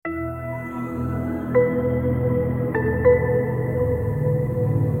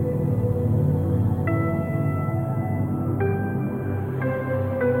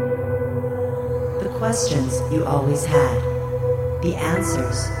questions you always had. The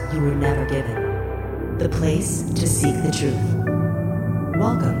answers you were never given. The place to seek the truth.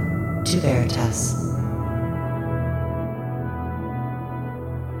 Welcome to Veritas.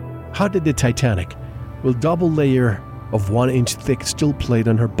 How did the Titanic, with double layer of 1-inch thick steel plate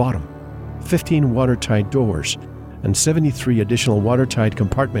on her bottom, 15 watertight doors, and 73 additional watertight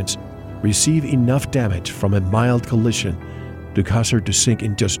compartments, receive enough damage from a mild collision to cause her to sink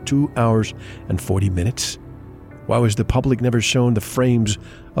in just 2 hours and 40 minutes? Why was the public never shown the frames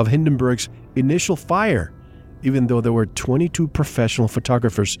of Hindenburg's initial fire, even though there were 22 professional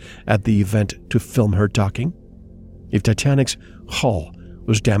photographers at the event to film her docking? If Titanic's hull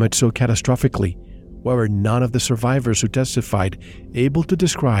was damaged so catastrophically, why were none of the survivors who testified able to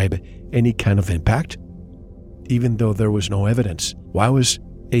describe any kind of impact? Even though there was no evidence, why was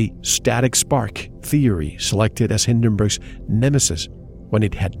a static spark theory selected as Hindenburg's nemesis when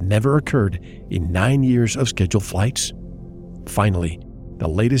it had never occurred in 9 years of scheduled flights? Finally, the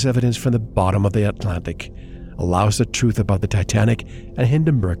latest evidence from the bottom of the Atlantic allows the truth about the Titanic and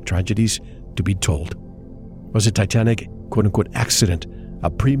Hindenburg tragedies to be told. Was the Titanic, quote-unquote, accident a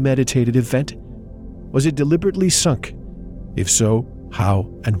premeditated event? Was it deliberately sunk? If so,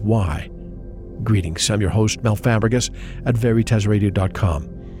 how and why? Greetings, I'm your host, Mel Fabregas at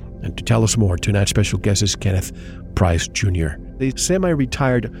VeritasRadio.com. And to tell us more, tonight's special guest is Kenneth Price Jr., the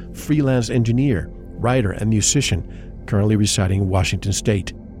semi-retired freelance engineer, writer, and musician currently residing in Washington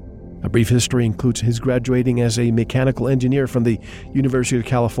State. A brief history includes his graduating as a mechanical engineer from the University of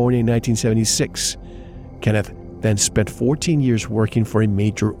California in 1976. Kenneth then spent 14 years working for a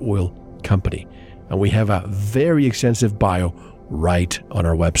major oil company, and we have a very extensive bio right on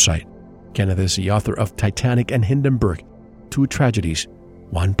our website. Kenneth is the author of Titanic and Hindenburg, 2 Tragedies,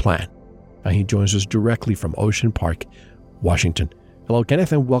 1 Plan, and he joins us directly from Ocean Park, Washington. Hello,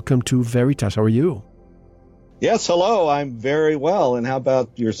 Kenneth, and welcome to Veritas. How are you? Yes, hello. I'm very well, and how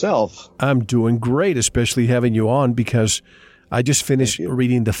about yourself? I'm doing great, especially having you on because I just finished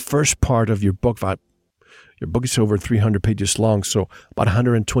reading the first part of your book. Your book is over 300 pages long, so about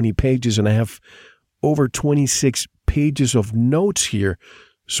 120 pages, and I have over 26 pages of notes here.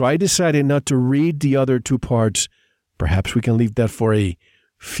 So I decided not to read the other 2 parts. Perhaps we can leave that for a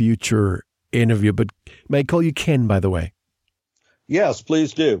future interview. But may I call you Ken, by the way? Yes,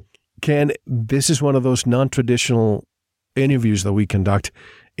 please do. Ken, this is one of those non-traditional interviews that we conduct.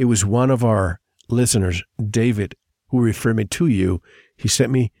 It was one of our listeners, David, who referred me to you. He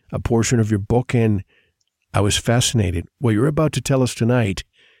sent me a portion of your book, and I was fascinated. What you're about to tell us tonight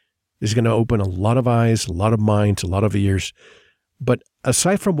is going to open a lot of eyes, a lot of minds, a lot of ears. But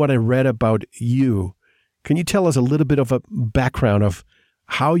aside from what I read about you, can you tell us a little bit of a background of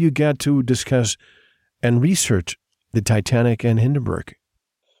how you got to discuss and research the Titanic and Hindenburg?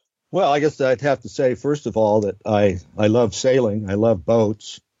 Well, I guess I'd have to say, first of all, that I love sailing. I love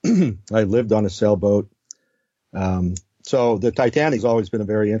boats. I lived on a sailboat. So the Titanic's always been a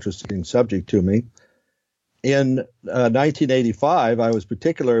very interesting subject to me. In 1985, I was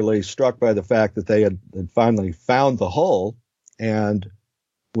particularly struck by the fact that they had finally found the hull. And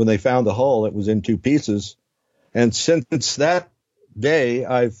when they found the hull, it was in 2 pieces. And since that day,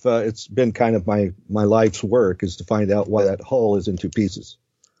 it's been kind of my life's work is to find out why that hull is in 2 pieces.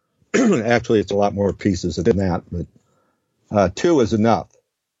 Actually, it's a lot more pieces than that, but 2 is enough.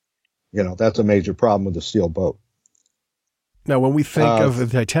 You know, that's a major problem with a steel boat. Now, when we think of the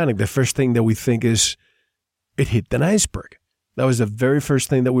Titanic, the first thing that we think is it hit an iceberg. That was the very first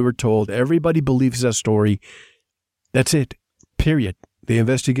thing that we were told. Everybody believes that story. That's it. Period. The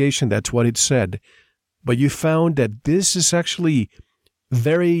investigation, that's what it said. But you found that this is actually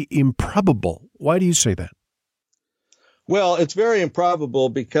very improbable. Why do you say that? Well, it's very improbable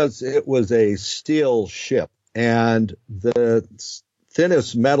because it was a steel ship, and the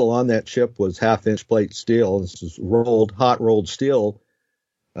thinnest metal on that ship was 1/2-inch plate steel. This was hot rolled steel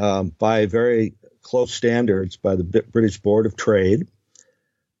by very close standards by the British Board of Trade.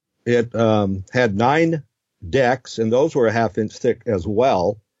 It had 9 decks, and those were 1/2 inch thick as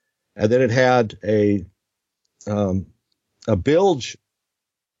well. And then it had a bilge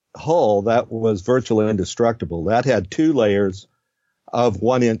hull that was virtually indestructible. That had 2 layers of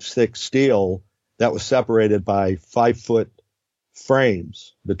 1-inch thick steel that was separated by 5-foot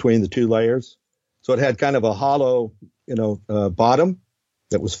frames between the 2 layers. So it had kind of a hollow, bottom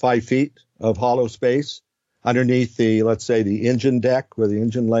that was 5 feet of hollow space underneath let's say the engine deck where the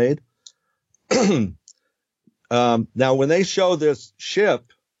engine laid. Now, when they show this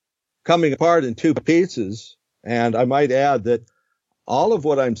ship coming apart in 2 pieces, and I might add that all of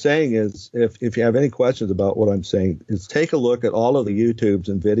what I'm saying is, if you have any questions about what I'm saying, is take a look at all of the YouTubes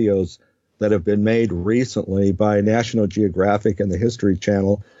and videos that have been made recently by National Geographic and the History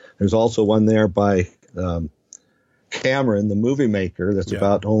Channel. There's also one there by Cameron, the movie maker, that's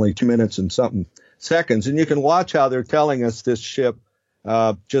about only 2 minutes and something seconds. And you can watch how they're telling us this ship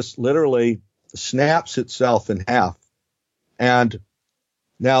just literally snaps itself in half. And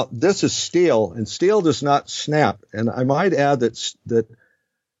now this is steel, and steel does not snap. And I might add that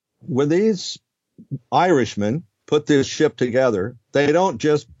when these Irishmen put this ship together, they don't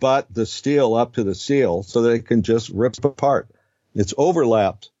just butt the steel up to the seal so they can just rip it apart. It's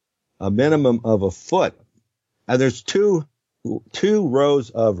overlapped a minimum of a foot. And there's two rows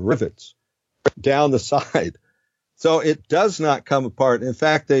of rivets down the side. So it does not come apart. In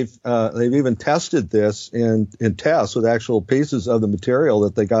fact, they've even tested this in tests with actual pieces of the material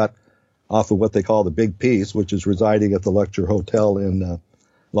that they got off of what they call the Big Piece, which is residing at the Luxor Hotel in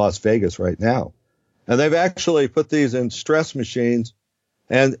Las Vegas right now. And they've actually put these in stress machines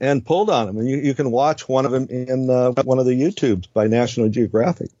and pulled on them. And you can watch one of them in one of the YouTubes by National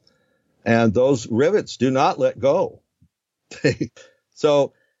Geographic. And those rivets do not let go.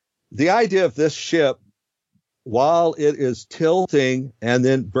 So the idea of this ship, while it is tilting and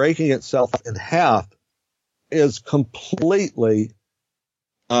then breaking itself in half, is completely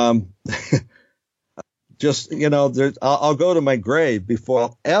just, I'll go to my grave before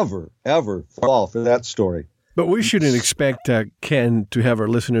I'll ever fall for that story. But we shouldn't expect, Ken, to have our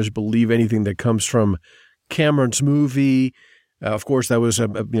listeners believe anything that comes from Cameron's movie. Of course, that was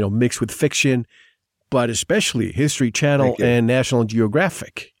mixed with fiction, but especially History Channel and National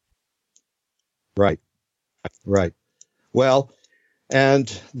Geographic. Right. Well, and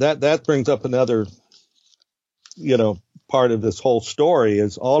that brings up another, part of this whole story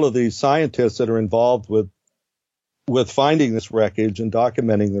is all of these scientists that are involved with finding this wreckage and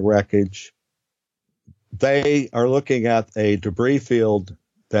documenting the wreckage. They are looking at a debris field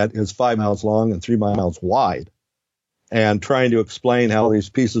that is 5 miles long and 3 miles wide, and trying to explain how these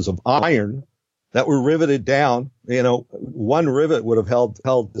pieces of iron that were riveted down, one rivet would have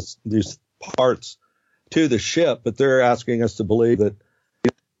held these parts to the ship, but they're asking us to believe that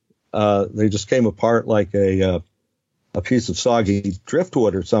they just came apart like a piece of soggy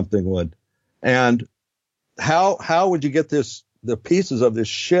driftwood or something would. And how would you get the pieces of this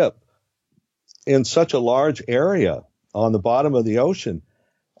ship in such a large area on the bottom of the ocean?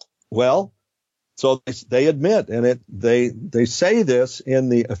 Well, so they admit, and they say this in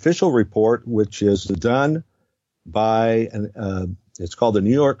the official report, which is done by it's called the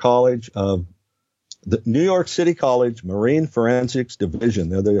New York City College Marine Forensics Division.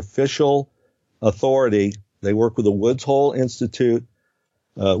 They're the official authority. They work with the Woods Hole Institute,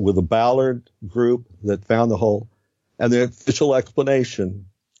 with the Ballard group that found the hole, and the official explanation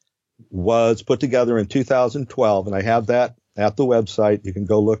was put together in 2012, and I have that at the website. You can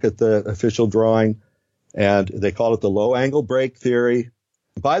go look at the official drawing, and they call it the low-angle break theory.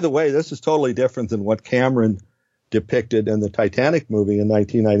 By the way, this is totally different than what Cameron depicted in the Titanic movie in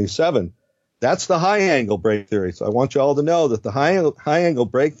 1997. That's the high-angle break theory. So I want you all to know that the high-angle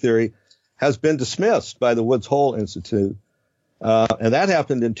break theory has been dismissed by the Woods Hole Institute, and that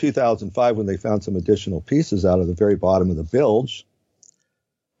happened in 2005 when they found some additional pieces out of the very bottom of the bilge.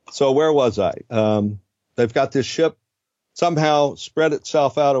 So where was I? They've got this ship somehow spread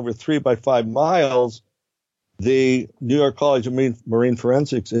itself out over 3 by 5 miles. The New York College of Marine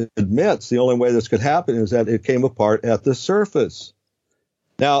Forensics admits the only way this could happen is that it came apart at the surface.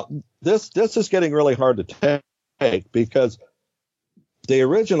 Now, this is getting really hard to take because the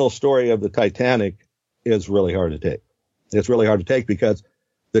original story of the Titanic is really hard to take. It's really hard to take because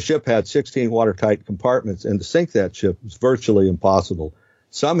the ship had 16 watertight compartments, and to sink that ship was virtually impossible.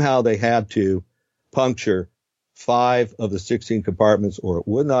 Somehow they had to puncture 5 of the 16 compartments, or it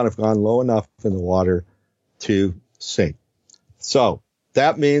would not have gone low enough in the water to sink. So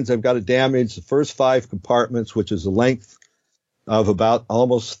that means they've got to damage the first 5 compartments, which is the length of about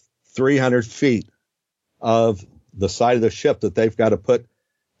almost 300 feet of the side of the ship that they've got to put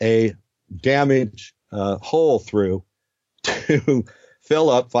a damage hole through to fill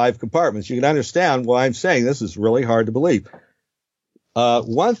up 5 compartments. You can understand why I'm saying this is really hard to believe.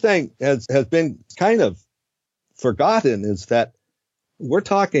 One thing has been kind of forgotten is that we're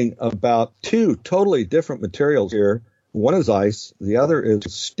talking about 2 totally different materials here. One is ice, the other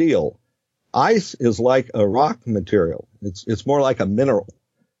is steel. Ice is like a rock material. It's more like a mineral.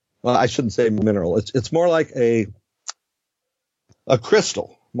 Well, I shouldn't say mineral. It's more like a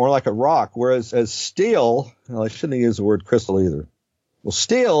crystal, more like a rock. Whereas as steel, well, I shouldn't use the word crystal either. Well,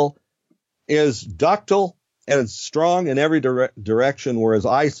 steel is ductile and it's strong in every direction, whereas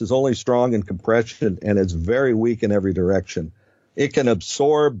ice is only strong in compression and it's very weak in every direction. It can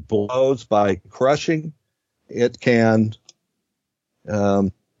absorb blows by crushing. It can,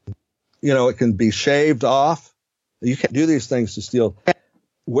 it can be shaved off. You can do these things to steel.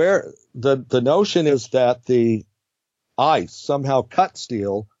 Where the notion is that the ice somehow cut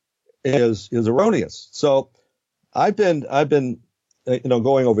steel is erroneous. So I've been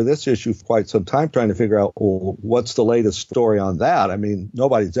going over this issue for quite some time, trying to figure out, well, what's the latest story on that? I mean,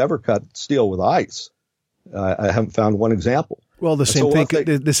 nobody's ever cut steel with ice. I haven't found one example. Well, the same thing.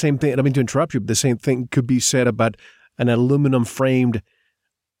 I don't mean to interrupt you, but the same thing could be said about an aluminum framed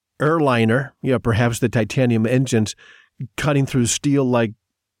airliner. Perhaps the titanium engines cutting through steel like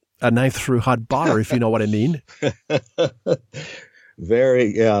a knife through hot butter, if you know what I mean.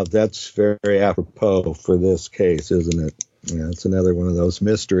 That's very apropos for this case, isn't it? Yeah, it's another one of those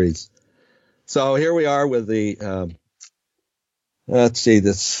mysteries. So here we are with the, let's see,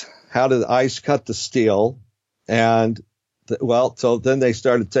 this, how did the ice cut the steel? And, so then they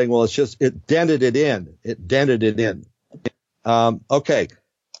started saying, well, it dented it in. Okay.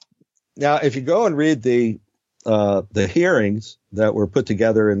 Now, if you go and read the hearings that were put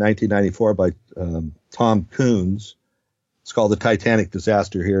together in 1994 by Tom Coons, it's called the Titanic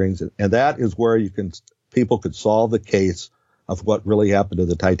Disaster Hearings, and that is where people could solve the case of what really happened to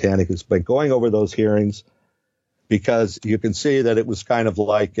the Titanic. It's by going over those hearings, because you can see that it was kind of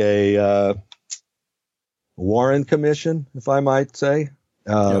like a Warren Commission, if I might say.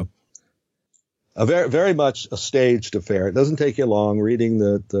 A very, very much a staged affair. It doesn't take you long reading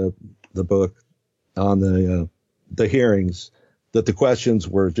the book on the hearings, that the questions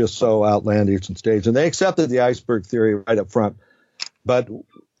were just so outlandish and staged. And they accepted the iceberg theory right up front. But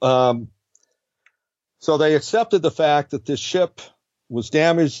so they accepted the fact that this ship was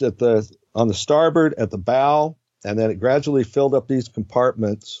damaged on the starboard at the bow, and then it gradually filled up these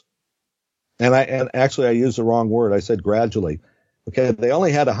compartments. And actually I used the wrong word. I said gradually. Okay, they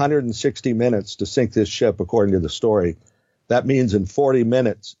only had 160 minutes to sink this ship, according to the story. That means in 40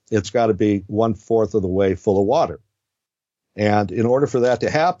 minutes, it's got to be 1/4 of the way full of water. And in order for that to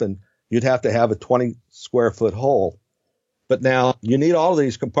happen, you'd have to have a 20 square foot hole. But now you need all of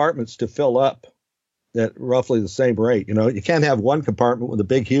these compartments to fill up at roughly the same rate. You can't have one compartment with a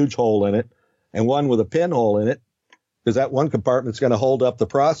big, huge hole in it and one with a pinhole in it, because that one compartment's going to hold up the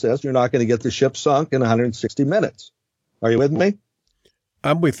process. You're not going to get the ship sunk in 160 minutes. Are you with me?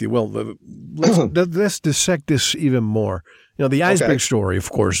 I'm with you. Well, let's dissect this even more. The iceberg story, of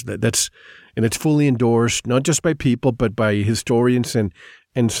course, that's and it's fully endorsed, not just by people, but by historians and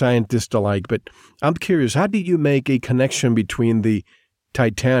scientists alike. But I'm curious, how did you make a connection between the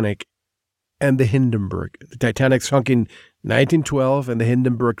Titanic and the Hindenburg? The Titanic sunk in 1912 and the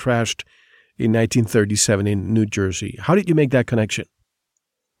Hindenburg crashed in 1937 in New Jersey. How did you make that connection?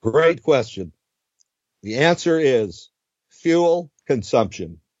 Great question. The answer is fuel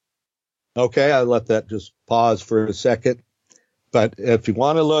consumption. Okay, I let that just pause for a second. But if you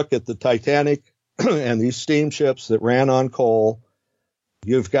want to look at the Titanic and these steamships that ran on coal,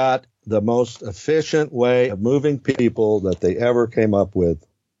 you've got the most efficient way of moving people that they ever came up with.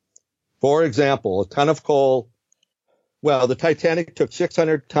 For example, a ton of coal. Well, the Titanic took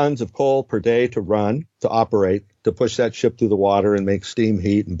 600 tons of coal per day to operate, to push that ship through the water and make steam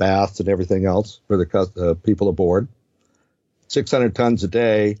heat and baths and everything else for the people aboard. 600 tons a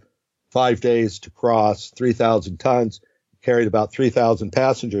day, 5 days to cross, 3,000 tons, carried about 3,000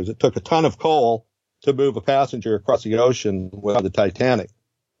 passengers. It took a ton of coal to move a passenger across the ocean with the Titanic.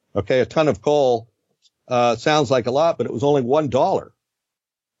 Okay, a ton of coal sounds like a lot, but it was only $1.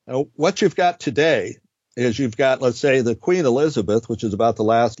 Now, what you've got today is you've got, let's say, the Queen Elizabeth, which is about the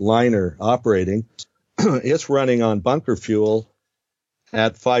last liner operating. It's running on bunker fuel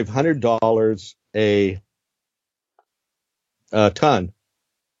at $500 a ton,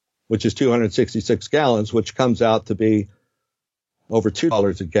 which is 266 gallons, which comes out to be over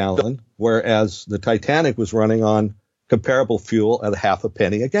 $2 a gallon, whereas the Titanic was running on comparable fuel at half a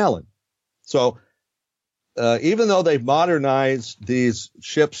penny a gallon. So even though they've modernized these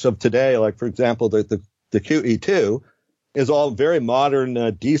ships of today, like, for example, the QE2 is all very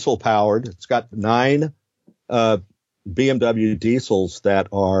modern diesel powered. It's got 9 BMW diesels that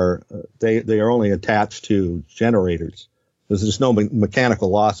are they are only attached to generators. There's just no mechanical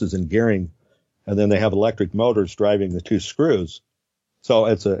losses in gearing, and then they have electric motors driving the 2 screws. So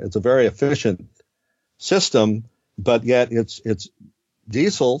it's a very efficient system, but yet it's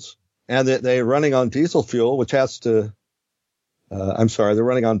diesels, and they're running on diesel fuel, which has to they're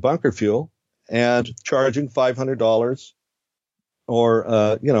running on bunker fuel and charging $500,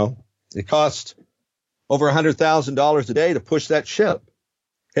 or it costs over $100,000 a day to push that ship.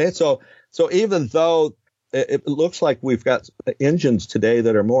 Okay, so even though it looks like we've got engines today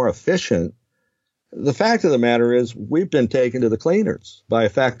that are more efficient. The fact of the matter is we've been taken to the cleaners by a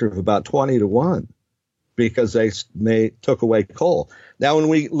factor of about 20 to 1 because they took away coal. Now, when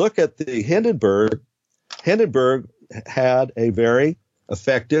we look at the Hindenburg had a very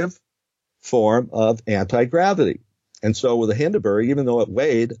effective form of anti-gravity. And so with the Hindenburg, even though it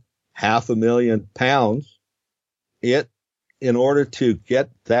weighed 500,000 pounds, in order to get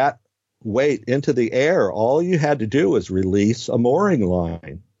that weight into the air, all you had to do was release a mooring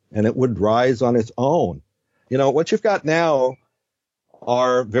line and it would rise on its own. You know, what you've got now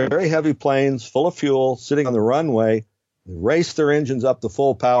are very heavy planes full of fuel sitting on the runway. They race their engines up to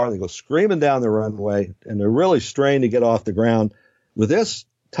full power. They go screaming down the runway, and they're really strained to get off the ground. With this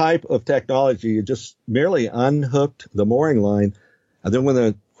type of technology, you just merely unhooked the mooring line. And then when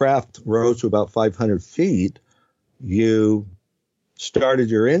the craft rose to about 500 feet, you started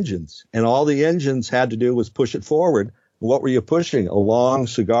your engines. And all the engines had to do was push it forward. What were you pushing? A long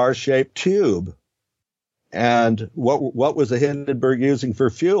cigar-shaped tube. And what was the Hindenburg using for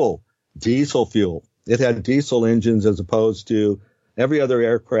fuel? Diesel fuel. It had diesel engines as opposed to every other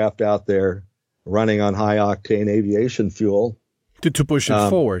aircraft out there running on high-octane aviation fuel. To push it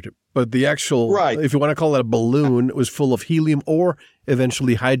forward. But the actual, right. If you want to call it a balloon, was full of helium or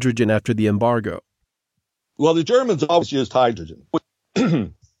eventually hydrogen after the embargo. Well, the Germans always used hydrogen.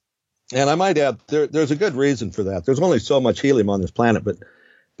 And I might add, there's a good reason for that. There's only so much helium on this planet,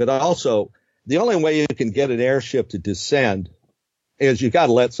 but also the only way you can get an airship to descend is you got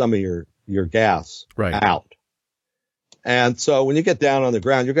to let some of your gas out. And so when you get down on the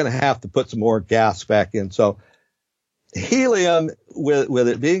ground, you're going to have to put some more gas back in. So helium, with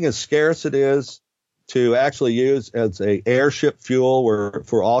it being as scarce it is to actually use as a airship fuel, or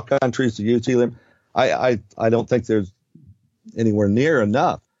for all countries to use helium, I don't think there's anywhere near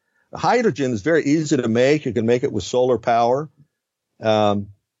enough. Hydrogen is very easy to make. You can make it with solar power, so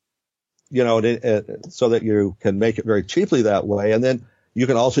that you can make it very cheaply that way. And then you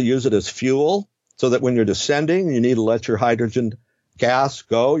can also use it as fuel, so that when you're descending, you need to let your hydrogen gas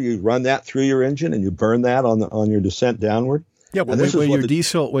go. You run that through your engine and you burn that on your descent downward. Yeah, but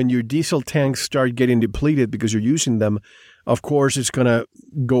when your diesel tanks start getting depleted because you're using them, of course it's going to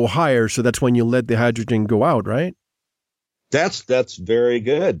go higher. So that's when you let the hydrogen go out, right? That's very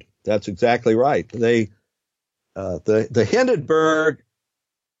good. That's exactly right. The Hindenburg,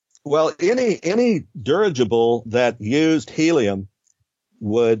 well, any dirigible that used helium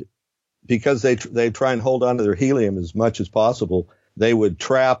would, because they try and hold on to their helium as much as possible, they would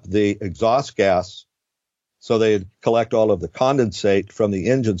trap the exhaust gas, so they'd collect all of the condensate from the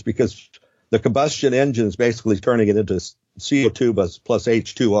engines, because the combustion engine is basically turning it into CO2 plus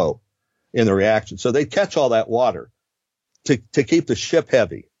H2O in the reaction. So they catch all that water to keep the ship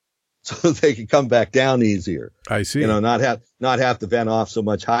heavy, so they can come back down easier. I see. Not have to vent off so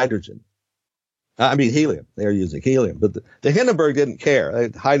much hydrogen. I mean, helium. They're using helium. But the Hindenburg didn't care.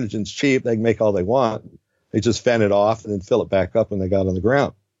 Hydrogen's cheap. They can make all they want. They just vent it off and then fill it back up when they got on the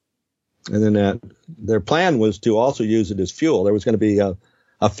ground. And then their plan was to also use it as fuel. There was going to be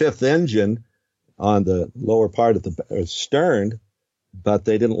a fifth engine on the lower part of the stern, but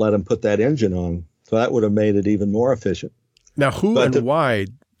they didn't let them put that engine on. So that would have made it even more efficient. Now, why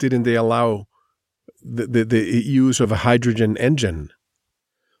didn't they allow the use of a hydrogen engine?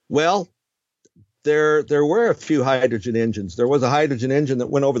 Well, there were a few hydrogen engines. There was a hydrogen engine that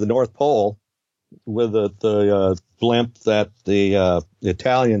went over the North Pole with the blimp that the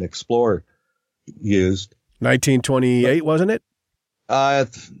Italian explorer used. 1928, wasn't it? That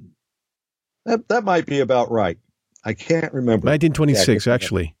might be about right. I can't remember. 1926,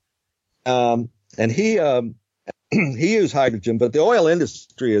 actually. And he used hydrogen, but the oil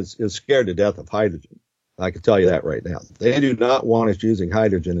industry is scared to death of hydrogen. I can tell you that right now. They do not want us using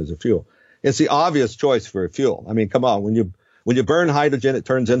hydrogen as a fuel. It's the obvious choice for a fuel. I mean, come on, when you burn hydrogen, it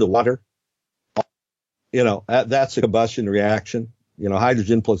turns into water. That's a combustion reaction.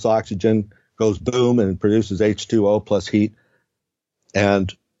 Hydrogen plus oxygen goes boom and produces H2O plus heat.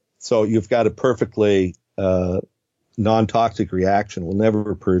 And so you've got a perfectly non-toxic reaction. Will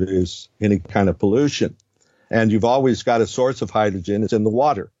never produce any kind of pollution. And you've always got a source of hydrogen. It's in the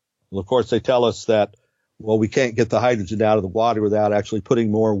water. Well, of course, they tell us that, well, we can't get the hydrogen out of the water without actually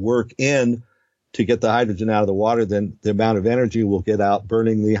putting more work in to get the hydrogen out of the water than the amount of energy we'll get out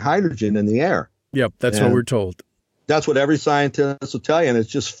burning the hydrogen in the air. Yep, that's what we're told. That's what every scientist will tell you, and it's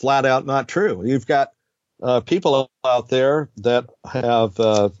just flat out not true. You've got people out there that have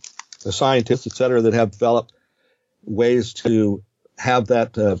scientists, et cetera, that have developed ways to have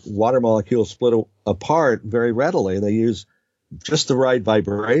that water molecule split apart very readily. They use just the right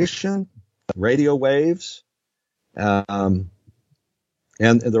vibration, radio waves, and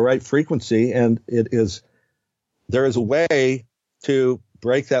the right frequency. And there is a way to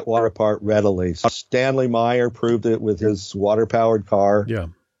break that water apart readily. Stanley Meyer proved it with his water-powered car. Yeah.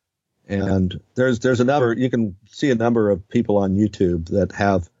 And there's a number, you can see a number of people on YouTube that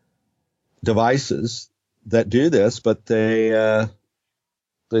have devices that do this, but they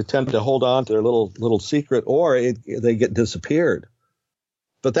tend to hold on to their little secret, or they get disappeared.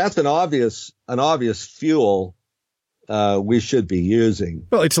 But that's an obvious fuel we should be using.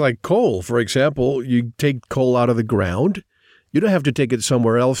 Well, it's like coal, for example. You take coal out of the ground. You don't have to take it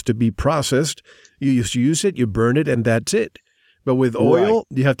somewhere else to be processed. You just use it, you burn it, and that's it. But with oil,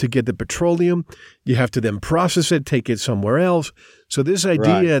 you have to get the petroleum. You have to then process it, take it somewhere else. So this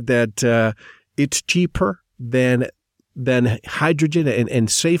idea that it's cheaper than hydrogen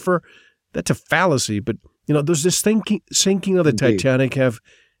and safer, that's a fallacy. But, does this sinking of the Titanic have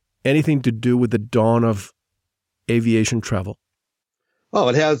anything to do with the dawn of aviation travel? Oh,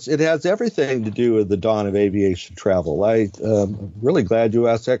 it has everything to do with the dawn of aviation travel. I'm really glad you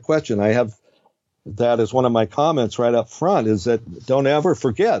asked that question. I have that as one of my comments right up front, is that don't ever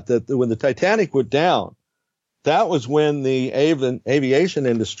forget that when the Titanic went down, that was when the aviation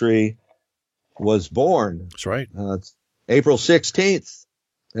industry was born. That's right. It's April 16th.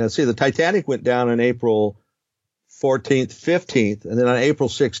 The Titanic went down on April 14th, 15th, and then on April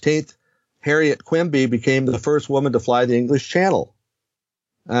 16th, Harriet Quimby became the first woman to fly the English Channel.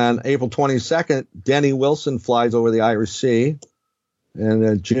 On April 22nd, Denny Wilson flies over the Irish Sea. And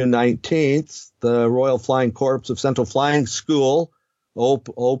on June 19th, the Royal Flying Corps of Central Flying School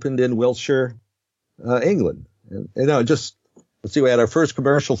opened in Wiltshire, England. And, let's see, we had our first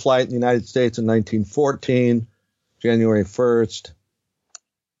commercial flight in the United States in 1914, January 1st.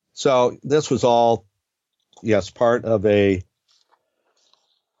 So this was all, yes, part of a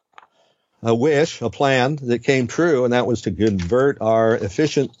wish, a plan that came true, and that was to convert our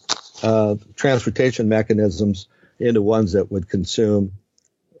efficient transportation mechanisms into ones that would consume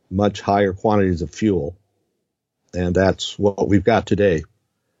much higher quantities of fuel. And that's what we've got today.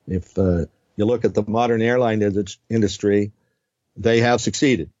 If you look at the modern airline industry, they have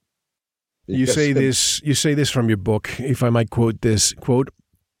succeeded. You say this from your book, if I might quote this, quote,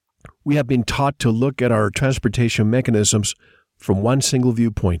 "We have been taught to look at our transportation mechanisms from one single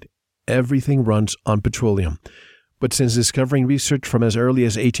viewpoint. Everything runs on petroleum. But since discovering research from as early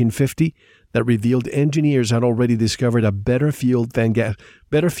as 1850 that revealed engineers had already discovered a better fuel than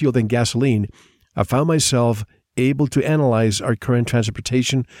gasoline, I found myself able to analyze our current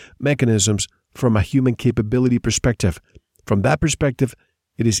transportation mechanisms from a human capability perspective. From that perspective,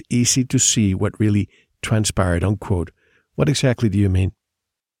 it is easy to see what really transpired," unquote. What exactly do you mean?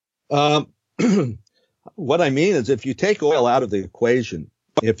 What I mean is, if you take oil out of the equation,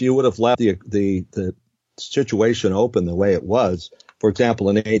 if you would have left the situation open the way it was, for example,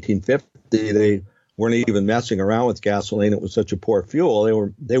 in 1850, they weren't even messing around with gasoline. It was such a poor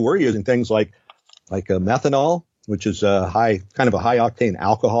fuel. They were using things like methanol, which is a high octane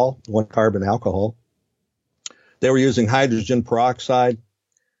alcohol, one carbon alcohol. They were using hydrogen peroxide.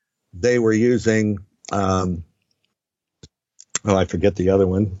 They were using, I forget the other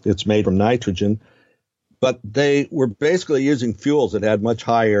one. It's made from nitrogen. But they were basically using fuels that had much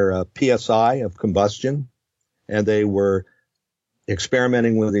higher PSI of combustion, and they were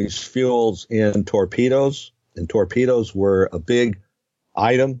experimenting with these fuels in torpedoes. And torpedoes were a big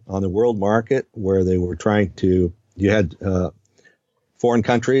item on the world market, where they were you had foreign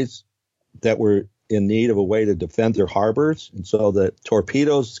countries that were in need of a way to defend their harbors. And so the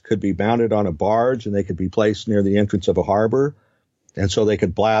torpedoes could be mounted on a barge, and they could be placed near the entrance of a harbor. And so they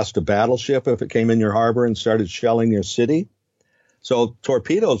could blast a battleship if it came in your harbor and started shelling your city. So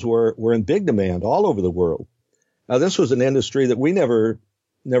torpedoes were in big demand all over the world. Now, this was an industry that we never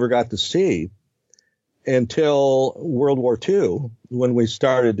got to see until World War II, when we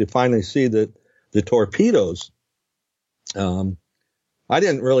started to finally see the torpedoes. I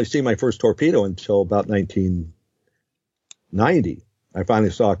didn't really see my first torpedo until about 1990. I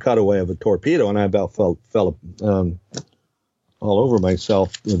finally saw a cutaway of a torpedo, and I about fell all over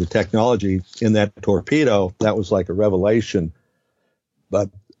myself with the technology in that torpedo. That was like a revelation.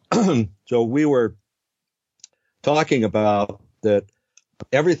 But so we were talking about that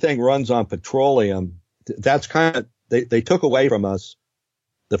everything runs on petroleum. That's they took away from us.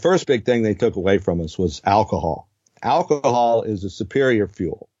 The first big thing they took away from us was alcohol. Alcohol is a superior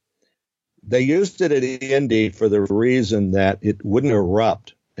fuel. They used it at Indy for the reason that it wouldn't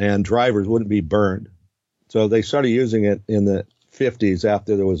erupt and drivers wouldn't be burned. So they started using it in the 50s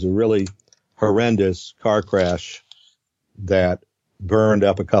after there was a really horrendous car crash that burned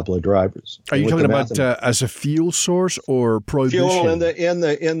up a couple of drivers. Are you talking about as a fuel source or prohibition? Fuel in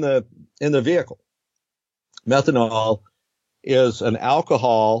the vehicle. Methanol is an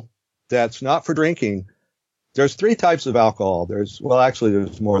alcohol that's not for drinking. There's 3 types of alcohol. There's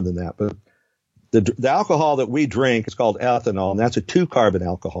more than that, but the alcohol that we drink is called ethanol, and that's a 2-carbon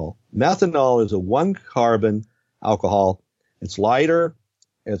alcohol. Methanol is a 1-carbon alcohol. It's lighter.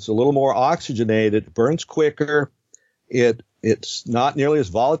 It's a little more oxygenated. It burns quicker. It's not nearly as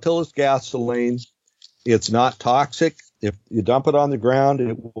volatile as gasoline. It's not toxic. If you dump it on the ground,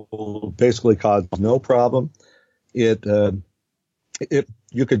 it will basically cause no problem. You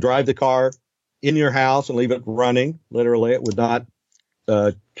could drive the car in your house and leave it running. Literally, it would not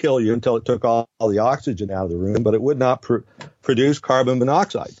kill you until it took all the oxygen out of the room, but it would not produce carbon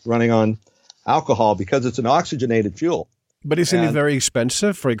monoxide running on alcohol because it's an oxygenated fuel. But isn't it very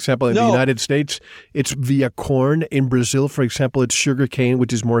expensive? For example, in the United States, it's via corn. In Brazil, for example, it's sugar cane,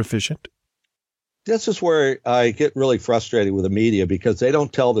 which is more efficient. This is where I get really frustrated with the media because they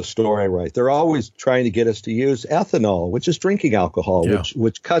don't tell the story right. They're always trying to get us to use ethanol, which is drinking alcohol,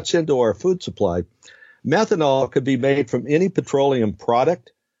 which cuts into our food supply. Methanol could be made from any petroleum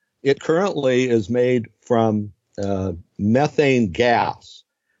product. It currently is made from methane gas.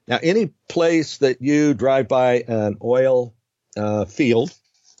 Now, any place that you drive by an oil field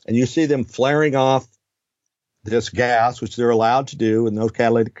and you see them flaring off this gas, which they're allowed to do, and no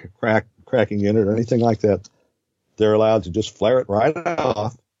catalytic cracking unit or anything like that, they're allowed to just flare it right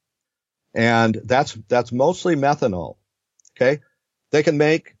off. And that's mostly methanol. Okay.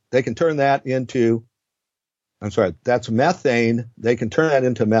 Turn that into, that's methane. They can turn that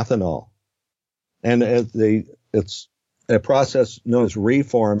into methanol. And it's a process known as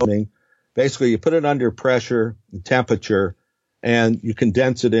reforming. Basically, you put it under pressure, temperature, and you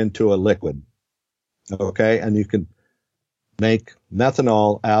condense it into a liquid. Okay. And you can make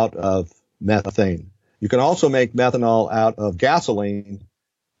methanol out of methane. You can also make methanol out of gasoline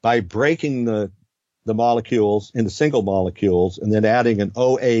by breaking the molecules into single molecules and then adding an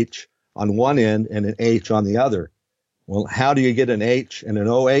OH on one end and an H on the other. Well, how do you get an H and an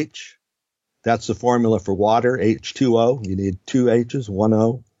OH? That's the formula for water, H2O. You need 2 H's, 1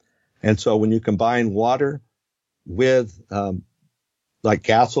 O. And so when you combine water with like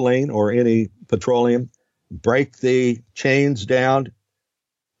gasoline or any petroleum, break the chains down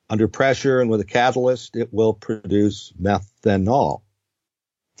under pressure and with a catalyst, it will produce methanol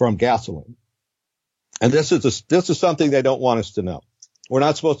from gasoline. And this is something they don't want us to know. We're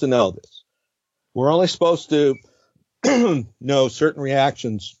not supposed to know this. We're only supposed to know certain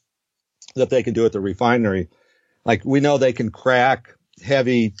reactions that they can do at the refinery. Like we know they can crack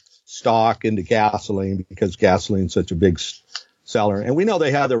heavy stock into gasoline because gasoline is such a big seller. And we know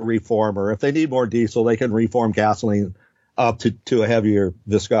they have the reformer. If they need more diesel, they can reform gasoline up to a heavier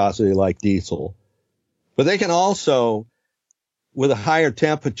viscosity like diesel. But they can also, with a higher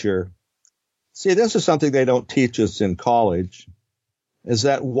temperature, see, this is something they don't teach us in college, is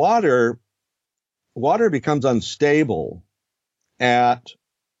that water becomes unstable at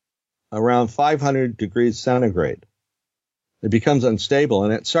around 500 degrees centigrade. It becomes unstable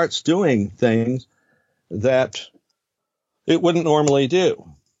and it starts doing things that it wouldn't normally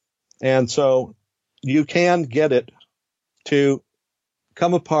do. And so you can get it to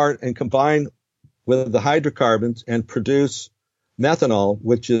come apart and combine with the hydrocarbons and produce methanol,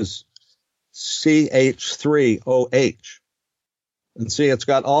 which is CH3OH. And see, it's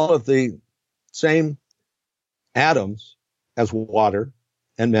got all of the same atoms as water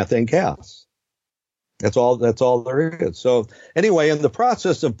and methane gas. That's all there is. So anyway, in the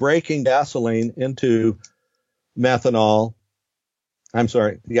process of breaking gasoline into methanol,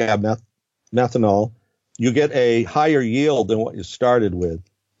 methanol, you get a higher yield than what you started with.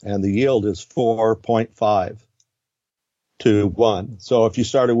 And the yield is 4.5 to 1. So if you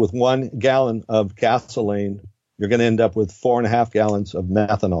started with 1 gallon of gasoline, you're going to end up with 4.5 gallons of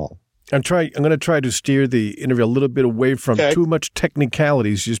methanol. I'm going to try to steer the interview a little bit away from too much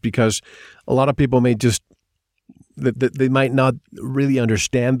technicalities, just because a lot of people may they might not really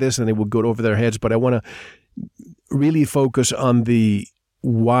understand this and they will go over their heads. But I want to really focus on the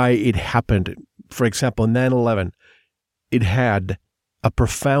why it happened. For example, 9/11, it had a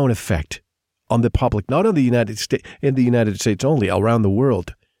profound effect on the public, not in the United States only, around the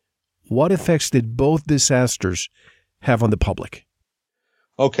world. What effects did both disasters have on the public?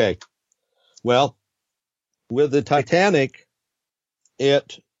 Okay. Well, with the Titanic,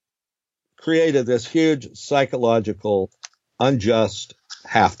 it created this huge psychological, unjust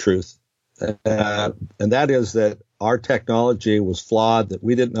half-truth. And that is that our technology was flawed, that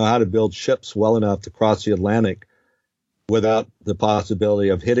we didn't know how to build ships well enough to cross the Atlantic without the possibility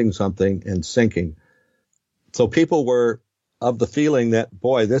of hitting something and sinking. So people were of the feeling that,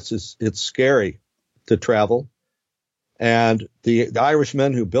 boy, it's scary to travel. And the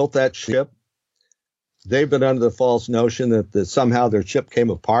Irishmen who built that ship, they've been under the false notion that somehow their ship came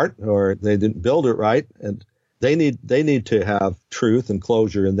apart or they didn't build it right. And they need to have truth and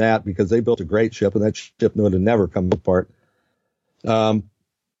closure in that, because they built a great ship and that ship would have never come apart.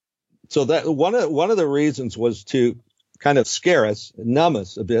 So that one of the reasons was to kind of scare us, numb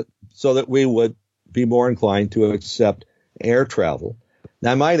us a bit, so that we would be more inclined to accept air travel.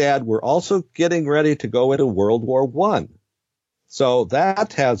 Now, I might add, we're also getting ready to go into World War I. So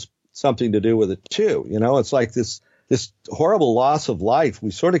that has something to do with it too. You know, it's like this horrible loss of life. We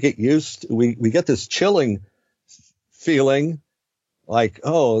sort of get used to, we get this chilling feeling like,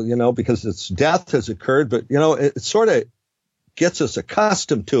 oh, you know, because it's death has occurred, but you know, it sort of gets us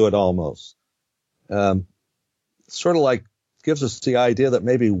accustomed to it almost. Sort of like gives us the idea that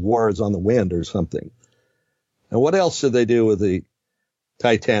maybe war is on the wind or something. And what else did they do with the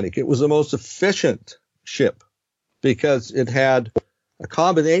Titanic? It was the most efficient ship because it had a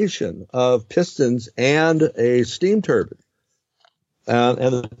combination of pistons and a steam turbine. And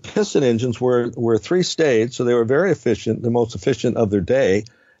the piston engines were three-stage, so they were very efficient, the most efficient of their day.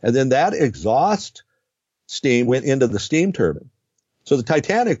 And then that exhaust steam went into the steam turbine. So the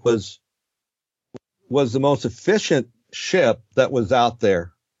Titanic was the most efficient ship that was out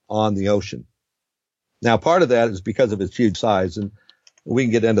there on the ocean. Now, part of that is because of its huge size, and we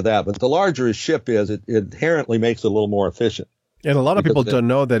can get into that. But the larger a ship is, it inherently makes it a little more efficient. And a lot of people don't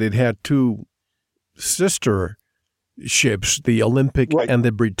know that it had two sister ships, the Olympic and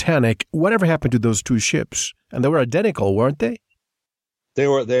the Britannic. Whatever happened to those two ships? And they were identical, weren't they? They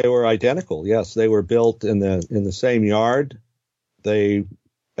were identical. Yes, they were built in the same yard. They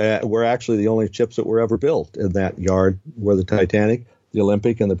were actually the only ships that were ever built in that yard where the Titanic, the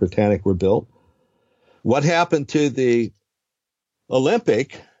Olympic, and the Britannic were built. What happened to the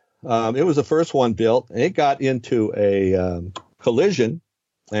Olympic? It was the first one built. It got into a collision,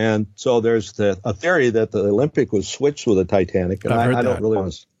 and so there's a theory that the Olympic was switched with the Titanic. And I don't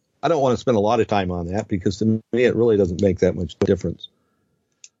want to spend a lot of time on that, because to me it really doesn't make that much difference.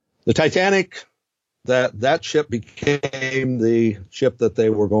 The Titanic, that ship became the ship that they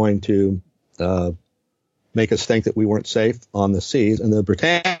were going to make us think that we weren't safe on the seas. And the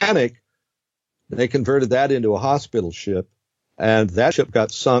Britannic, they converted that into a hospital ship, and that ship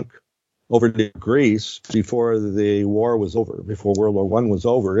got sunk over to Greece before the war was over, before World War I was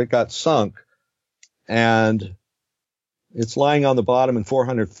over. It got sunk, and it's lying on the bottom in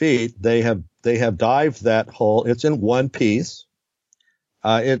 400 feet. They have dived that hull. It's in one piece.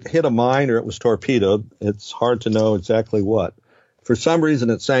 It hit a mine or it was torpedoed. It's hard to know exactly what. For some reason,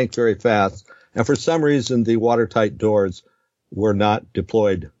 it sank very fast, and for some reason, the watertight doors were not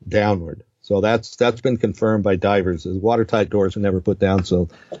deployed downward. So that's been confirmed by divers. The watertight doors were never put down. So,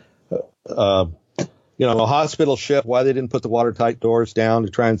 a hospital ship, why they didn't put the watertight doors down to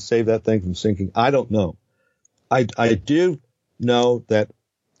try and save that thing from sinking, I don't know. I do know that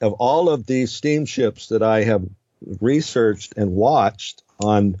of all of these steamships that I have researched and watched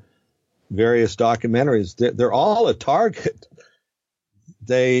on various documentaries, they're all a target.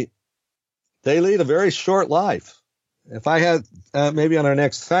 They lead a very short life. If I had, maybe on our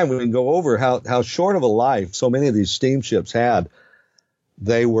next time, we can go over how short of a life so many of these steamships had.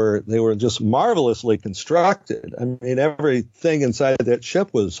 They were just marvelously constructed. I mean, everything inside that ship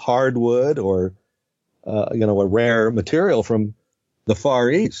was hardwood or, a rare material from the Far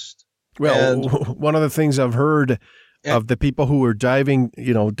East. Well, one of the things I've heard of the people who were diving,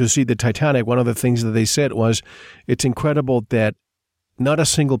 to see the Titanic, one of the things that they said was, it's incredible that not a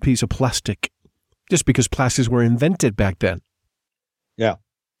single piece of plastic, just because plastics were invented back then. Yeah.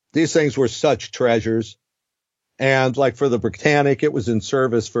 These things were such treasures. And like for the Britannic, it was in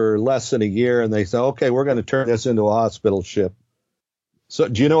service for less than a year. And they said, okay, we're going to turn this into a hospital ship. So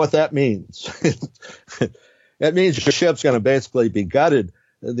do you know what that means? That means your ship's going to basically be gutted.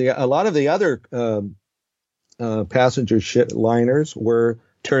 A lot of the other passenger liners were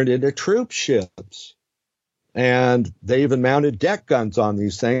turned into troop ships. And they even mounted deck guns on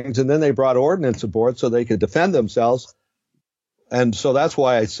these things. And then they brought ordnance aboard so they could defend themselves. And so that's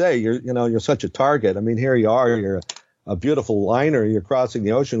why I say you're such a target. I mean, here you are, you're a beautiful liner. You're crossing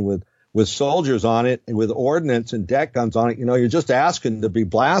the ocean with soldiers on it and with ordnance and deck guns on it. You're just asking to be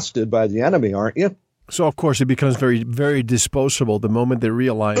blasted by the enemy, aren't you? So, of course, it becomes very, very disposable the moment they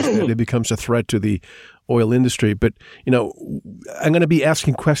realize that it becomes a threat to the oil industry. But, I'm going to be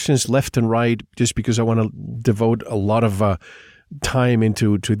asking questions left and right just because I want to devote a lot of time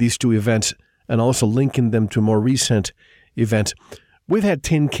into these two events and also linking them to more recent events. We've had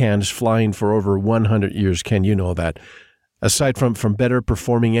tin cans flying for over 100 years, Ken, you know that. Aside from better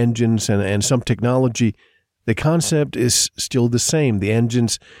performing engines and some technology, the concept is still the same. The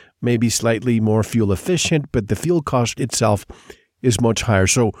engines may be slightly more fuel efficient, but the fuel cost itself is much higher.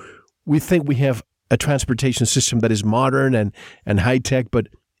 So we think we have a transportation system that is modern and high-tech, but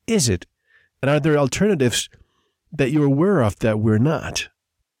is it? And are there alternatives that you're aware of that we're not?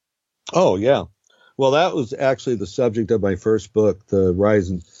 Oh, yeah. Well, that was actually the subject of my first book, The Rise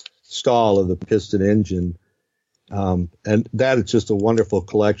and Stall of the Piston Engine. And that is just a wonderful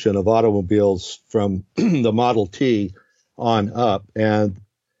collection of automobiles from the Model T on up. And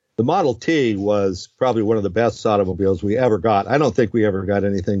the Model T was probably one of the best automobiles we ever got. I don't think we ever got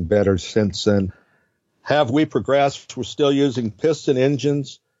anything better since then. Have we progressed? We're still using piston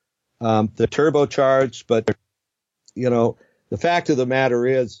engines. They're turbocharged, but, the fact of the matter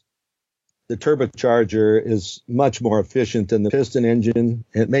is the turbocharger is much more efficient than the piston engine.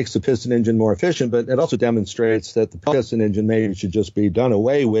 It makes the piston engine more efficient, but it also demonstrates that the piston engine maybe should just be done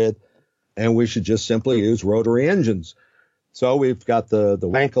away with, and we should just simply use rotary engines. So we've got the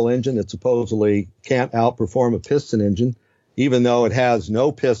Wankel engine that supposedly can't outperform a piston engine, even though it has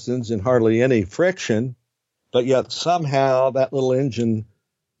no pistons and hardly any friction, but yet somehow that little engine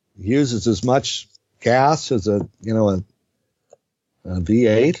uses as much gas as a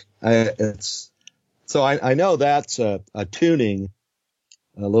V8. I know that's a tuning,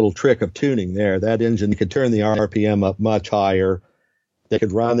 a little trick of tuning there. That engine, you could turn the RPM up much higher. They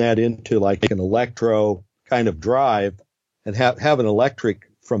could run that into like an electro kind of drive and have an electric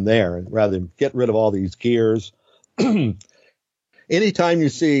from there rather than get rid of all these gears. Anytime you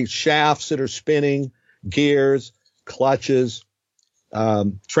see shafts that are spinning, gears, clutches,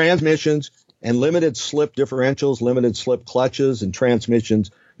 transmissions, and limited slip differentials, limited slip clutches and transmissions,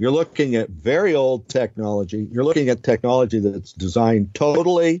 you're looking at very old technology. You're looking at technology that's designed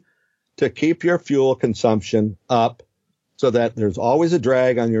totally to keep your fuel consumption up so that there's always a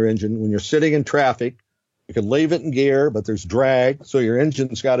drag on your engine. When you're sitting in traffic, you can leave it in gear, but there's drag, so your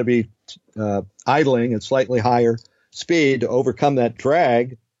engine's got to be idling at slightly higher speed to overcome that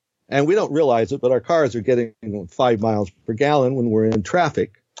drag. And we don't realize it, but our cars are getting 5 miles per gallon when we're in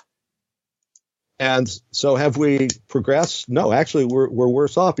traffic. And so have we progressed? No, actually, we're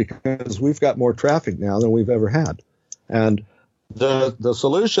worse off because we've got more traffic now than we've ever had. And the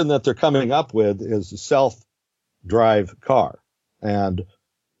solution that they're coming up with is a self-drive car. And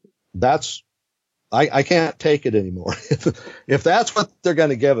that's, I can't take it anymore. If that's what they're going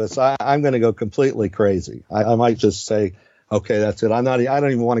to give us, I'm going to go completely crazy. I might just say, okay, that's it. I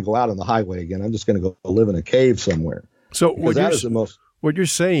don't even want to go out on the highway again. I'm just going to go live in a cave somewhere. So what you're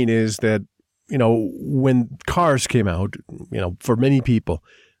saying is that, when cars came out, for many people,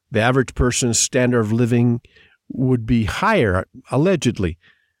 the average person's standard of living would be higher, allegedly.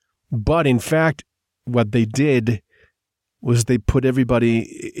 But in fact, what they did was they put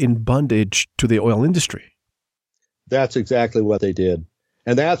everybody in bondage to the oil industry. That's exactly what they did.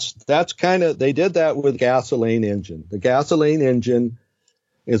 And that's they did that with gasoline engine. The gasoline engine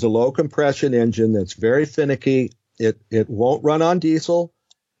is a low compression engine that's very finicky. It won't run on diesel.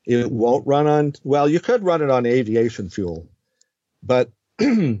 It won't run on, you could run it on aviation fuel, but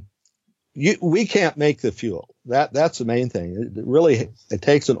we can't make the fuel. That's the main thing. It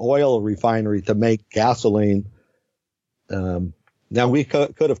takes an oil refinery to make gasoline. Now we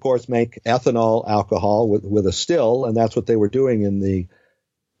could of course make ethanol alcohol with a still, and that's what they were doing in the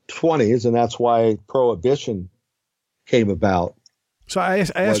 1920s, and that's why Prohibition came about. So I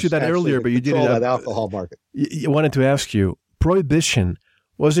asked you that earlier, but you didn't. That alcohol market. You wanted to ask you, Prohibition,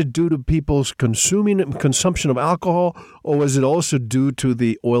 was it due to people's consumption of alcohol, or was it also due to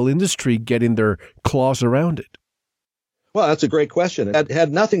the oil industry getting their claws around it? Well, that's a great question. It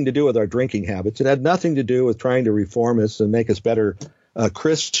had nothing to do with our drinking habits. It had nothing to do with trying to reform us and make us better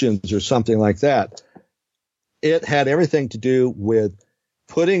Christians or something like that. It had everything to do with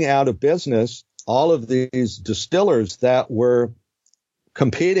putting out of business all of these distillers that were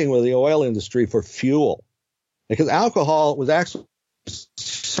competing with the oil industry for fuel. Because alcohol was actually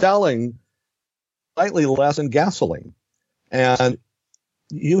selling slightly less than gasoline. And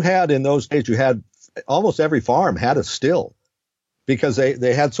in those days, almost every farm had a still because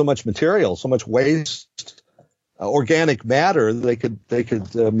they had so much material, so much waste, organic matter they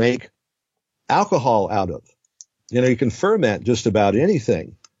could make alcohol out of. You can ferment just about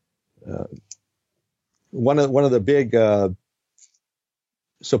anything. One of the big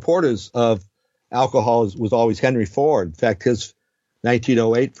supporters of alcohol was always Henry Ford. In fact, his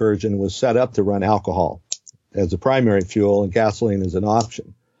 1908 version was set up to run alcohol as a primary fuel and gasoline as an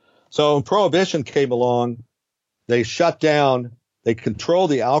option. So when Prohibition came along, they control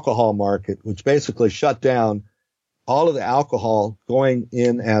the alcohol market, which basically shut down all of the alcohol going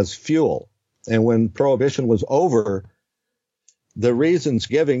in as fuel. And when Prohibition was over, the reasons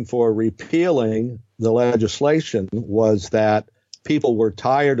giving for repealing the legislation was that people were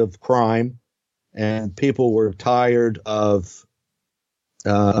tired of crime and people were tired of,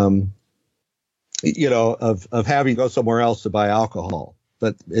 of having to go somewhere else to buy alcohol.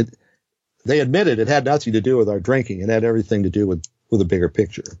 But they admitted it had nothing to do with our drinking. It had everything to do with a bigger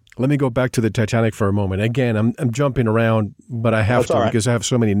picture. Let me go back to the Titanic for a moment. Again, I'm jumping around, but I have to because I have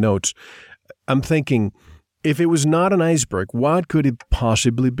so many notes. I'm thinking, if it was not an iceberg, what could it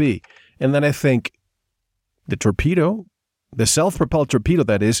possibly be? And then I think the torpedo, the self-propelled torpedo,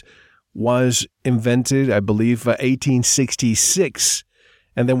 that is, was invented, I believe, 1866.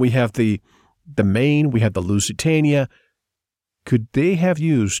 And then we have the Maine, we have the Lusitania. Could they have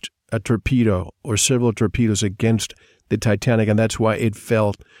used a torpedo or several torpedoes against the Titanic, and that's why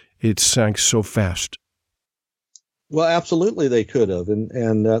it sank so fast? Well, absolutely they could have.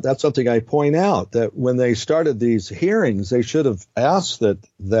 And that's something I point out, that when they started these hearings, they should have asked that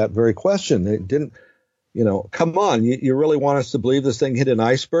very question. They didn't, come on, you really want us to believe this thing hit an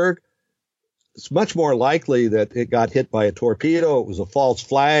iceberg? It's much more likely that it got hit by a torpedo. It was a false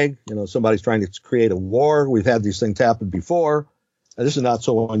flag. Somebody's trying to create a war. We've had these things happen before. And this is not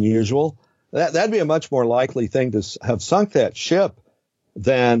so unusual. That'd be a much more likely thing to have sunk that ship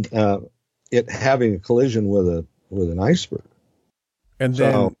than it having a collision with an iceberg. And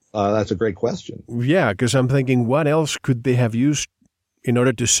then, that's a great question. Yeah, because I'm thinking, what else could they have used in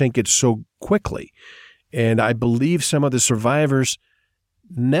order to sink it so quickly? And I believe some of the survivors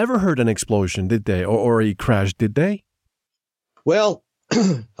never heard an explosion, did they? Or a crash, did they? Well,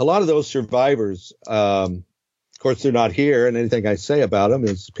 a lot of those survivors, of course, they're not here, and anything I say about them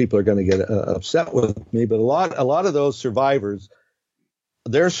is people are going to get upset with me. But a lot of those survivors,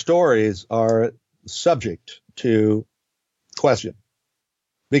 their stories are subject to question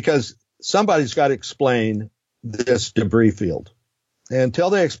because somebody's got to explain this debris field. And until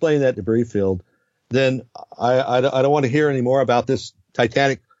they explain that debris field, then I don't want to hear any more about this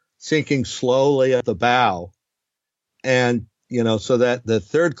Titanic sinking slowly at the bow. And, so that the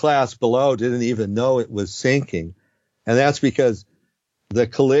third class below didn't even know it was sinking. And that's because the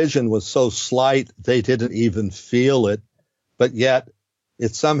collision was so slight, they didn't even feel it. But yet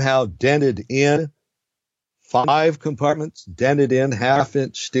it somehow dented in 5 compartments, dented in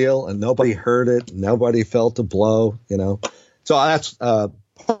half-inch steel, and nobody heard it. Nobody felt a blow, So that's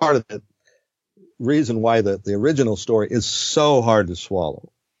part of the reason why the original story is so hard to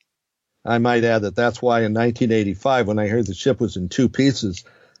swallow. I might add that's why in 1985, when I heard the ship was in 2 pieces,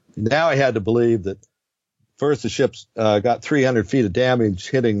 now I had to believe that first the ship's got 300 feet of damage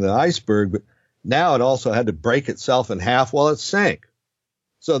hitting the iceberg, but now it also had to break itself in half while it sank.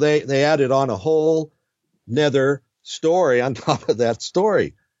 So they added on a whole nether story on top of that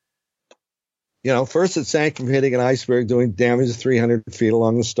story. First it sank from hitting an iceberg doing damage to 300 feet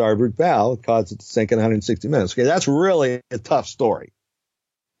along the starboard bow. It caused it to sink in 160 minutes. Okay, that's really a tough story.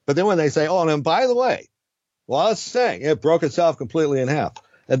 But then when they say, oh, and by the way, while it sank, it broke itself completely in half.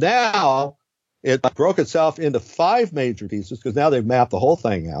 And now it broke itself into 5 major pieces because now they've mapped the whole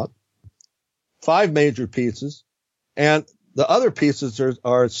thing out. 5 major pieces. And the other pieces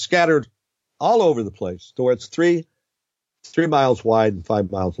are scattered all over the place. So it's 3 miles wide and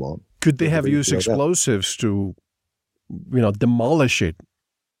 5 miles long. Could they have used explosives to, demolish it?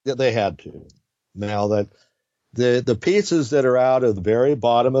 Yeah, they had to. Now that the pieces that are out of the very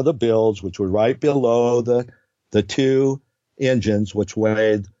bottom of the bilge, which were right below the 2 engines, which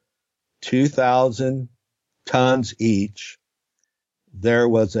weighed 2,000 tons each,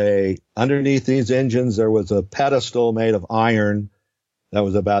 underneath these engines, there was a pedestal made of iron that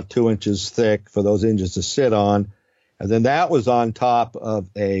was about 2 inches thick for those engines to sit on. And then that was on top of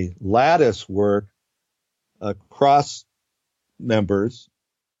a lattice work, cross members,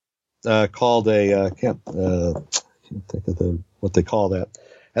 called I can't think of what they call that.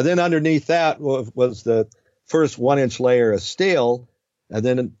 And then underneath that was the first 1-inch layer of steel. And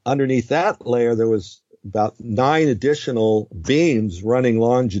then underneath that layer, there was about 9 additional beams running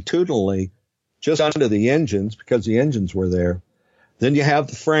longitudinally just under the engines because the engines were there. Then you have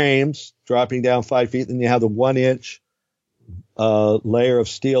the frames dropping down 5 feet. Then you have the 1-inch layer of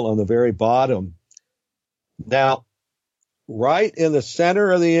steel on the very bottom. Now, right in the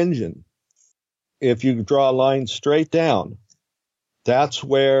center of the engine, if you draw a line straight down, that's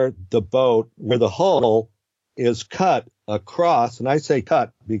where the hull is cut across. And I say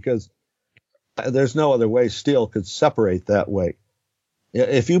cut because there's no other way steel could separate that way.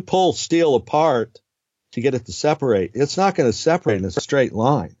 If you pull steel apart to get it to separate. It's not going to separate in a straight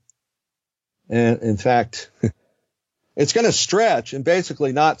line. And in fact, it's going to stretch and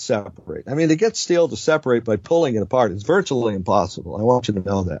basically not separate. I mean, to get steel to separate by pulling it apart is virtually impossible. I want you to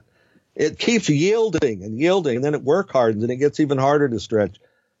know that. It keeps yielding, and then it work hardens, and it gets even harder to stretch.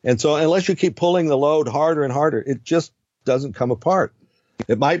 And so unless you keep pulling the load harder and harder, it just doesn't come apart.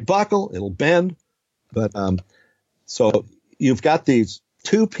 It might buckle, it'll bend, but so you've got these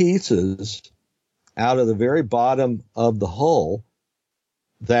two pieces out of the very bottom of the hull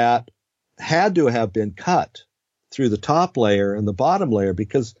that had to have been cut through the top layer and the bottom layer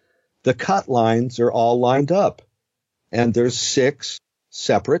because the cut lines are all lined up. And there's 6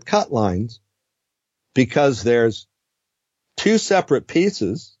 separate cut lines because there's 2 separate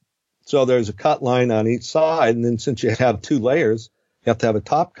pieces. So there's a cut line on each side. And then since you have 2 layers, you have to have a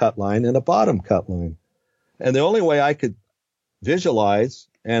top cut line and a bottom cut line. And the only way I could visualize,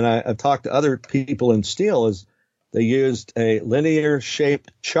 and I've talked to other people in steel, is they used a linear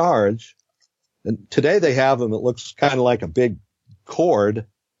shaped charge. And today they have them. It looks kind of like a big cord,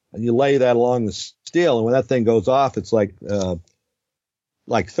 and you lay that along the steel. And when that thing goes off, it's like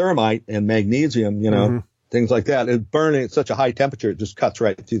thermite and magnesium, things like that. It's burning at such a high temperature, it just cuts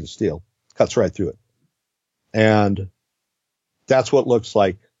right through the steel, cuts right through it. And that's what looks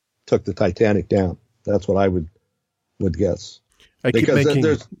like took the Titanic down. That's what I would guess. I keep making.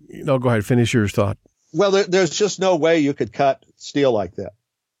 No, go ahead. Finish your thought. Well, there's just no way you could cut steel like that.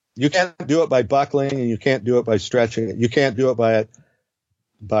 You can't do it by buckling, and you can't do it by stretching it. You can't do it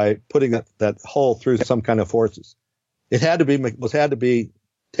by putting that hole through some kind of forces. It had to be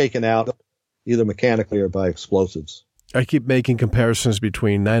taken out either mechanically or by explosives. I keep making comparisons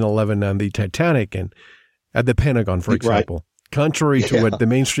between 9/11 and the Titanic, and at the Pentagon, for example. Right. Contrary to what the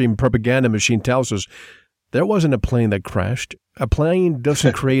mainstream propaganda machine tells us, there wasn't a plane that crashed. A plane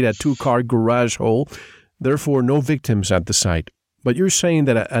doesn't create a 2-car garage hole, therefore no victims at the site. But you're saying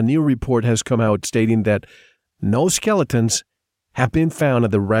that a new report has come out stating that no skeletons have been found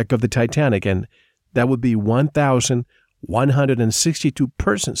at the wreck of the Titanic, and that would be 1,162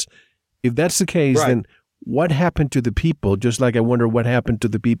 persons. If that's the case, right, then what happened to the people, just like I wonder what happened to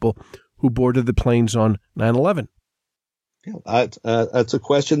the people who boarded the planes on 9/11? Yeah, that's a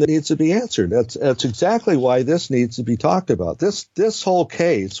question that needs to be answered. That's exactly why this needs to be talked about. This whole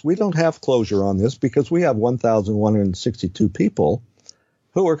case, we don't have closure on this because we have 1,162 people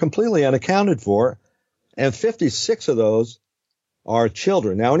who are completely unaccounted for, and 56 of those are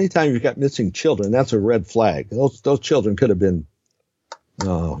children. Now, anytime you've got missing children, that's a red flag. Those children could have been, I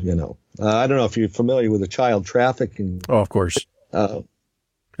don't know if you're familiar with the child trafficking. Oh, of course. And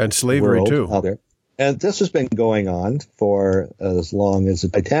slavery, too. Out there. And this has been going on for as long as the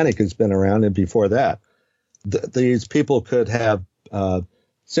Titanic has been around, and before that. These people could have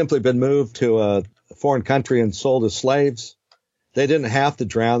simply been moved to a foreign country and sold as slaves. They didn't have to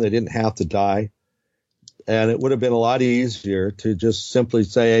drown. They didn't have to die. And it would have been a lot easier to just simply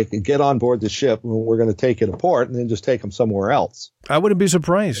say, hey, get on board the ship, and we're going to take you to port, and then just take them somewhere else. I wouldn't be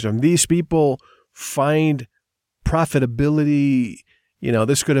surprised. These people find profitability.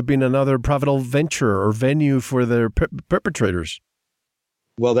 This could have been another profitable venture or venue for their perpetrators.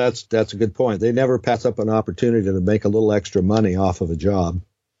 Well, that's a good point. They never pass up an opportunity to make a little extra money off of a job.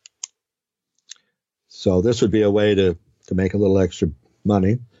 So this would be a way to make a little extra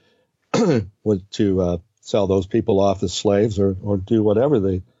money, to sell those people off as slaves or do whatever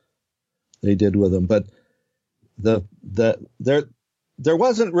they did with them. But there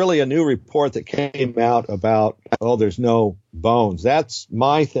wasn't really a new report that came out about, there's no bones. That's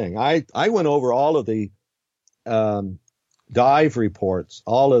my thing. I went over all of the dive reports,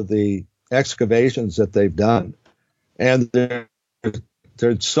 all of the excavations that they've done, and they're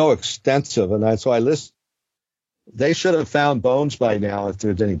so extensive. And so I list. They should have found bones by now if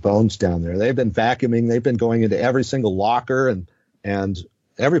there's any bones down there. They've been vacuuming. They've been going into every single locker and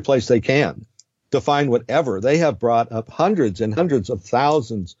every place they can to find whatever. They have brought up hundreds and hundreds of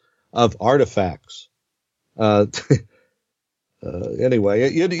thousands of artifacts. Anyway,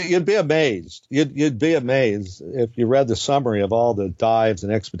 you'd be amazed. You'd be amazed if you read the summary of all the dives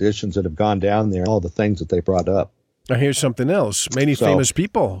and expeditions that have gone down there, all the things that they brought up. Now, here's something else. Many famous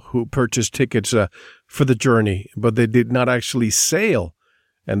people who purchased tickets for the journey, but they did not actually sail.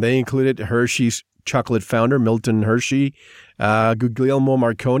 And they included Hershey's chocolate founder, Milton Hershey, Guglielmo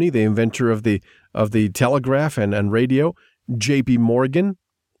Marconi, the inventor of the telegraph and radio, J.P. Morgan,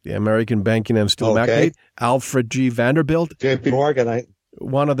 the American banking and steel magnate, Alfred G. Vanderbilt. J.P. Morgan,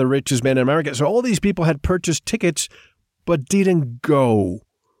 one of the richest men in America. So all these people had purchased tickets but didn't go.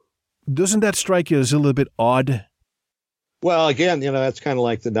 Doesn't that strike you as a little bit odd? Well, again, that's kind of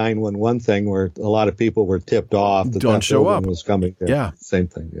like the 911 thing where a lot of people were tipped off that Don't show building up. was coming. Yeah. Same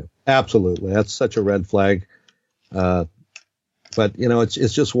thing. Yeah. Absolutely. That's such a red flag. But,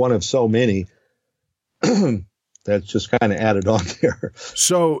 it's just one of so many that's just kind of added on there.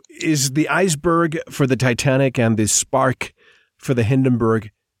 So is the iceberg for the Titanic and the spark for the Hindenburg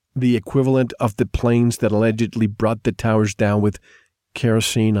the equivalent of the planes that allegedly brought the towers down with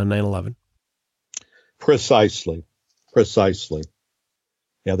kerosene on 9/11? Precisely.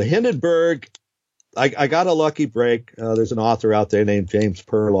 Yeah, the Hindenburg, I got a lucky break. There's an author out there named James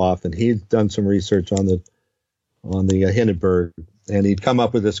Perloff, and he'd done some research on the Hindenburg, and he'd come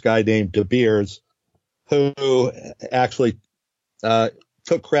up with this guy named De Beers, who actually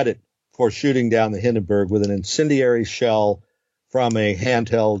took credit for shooting down the Hindenburg with an incendiary shell from a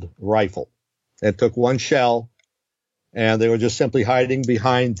handheld rifle. It took one shell, and they were just simply hiding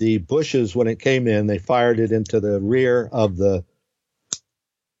behind the bushes when it came in. They fired it into the rear of the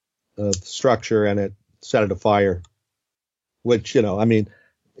structure, and it set it afire. Which,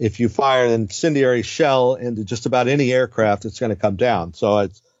 if you fire an incendiary shell into just about any aircraft, it's going to come down. So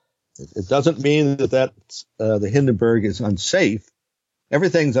it doesn't mean that the Hindenburg is unsafe.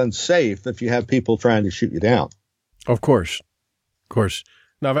 Everything's unsafe if you have people trying to shoot you down. Of course.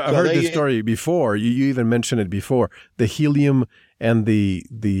 Now, I've heard this story before. You even mentioned it before. The helium and the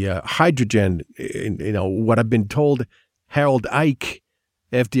hydrogen, what I've been told, Harold Ike,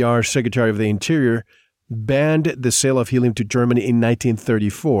 FDR Secretary of the Interior, banned the sale of helium to Germany in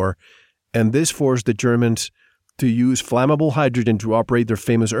 1934, and this forced the Germans to use flammable hydrogen to operate their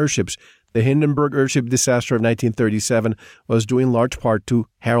famous airships. The Hindenburg airship disaster of 1937 was due in large part to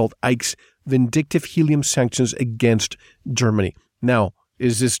Harold Ike's vindictive helium sanctions against Germany. Now,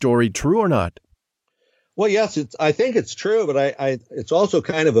 is this story true or not? Well, yes, I think it's true, but it's also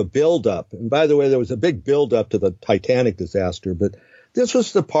kind of a buildup. And by the way, there was a big buildup to the Titanic disaster, but this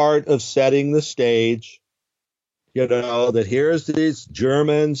was the part of setting the stage, that here's these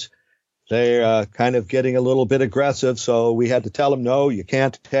Germans, they're kind of getting a little bit aggressive, so we had to tell them, no, you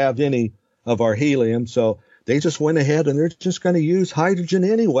can't have any of our helium. So they just went ahead and they're just going to use hydrogen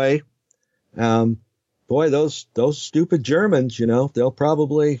anyway. Boy, those stupid Germans, they'll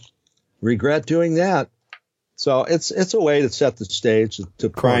probably regret doing that. So it's a way to set the stage to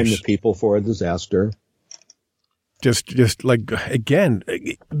prime the people for a disaster. Just like, again,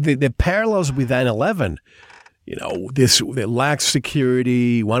 the parallels with 9/11, the lax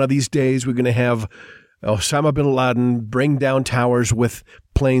security. One of these days we're going to have Osama bin Laden bring down towers with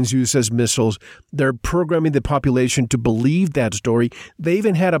planes used as missiles. They're programming the population to believe that story. They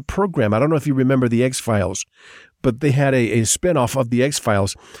even had a program. I don't know if you remember the X-Files, but they had a spinoff of the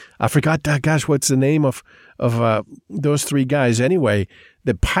X-Files. I forgot, gosh, what's the name of those three guys? Anyway,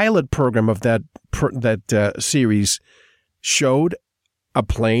 the pilot program of that series showed a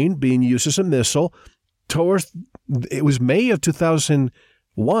plane being used as a missile towards, it was May of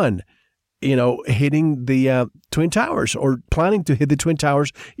 2001, hitting the Twin Towers, or planning to hit the Twin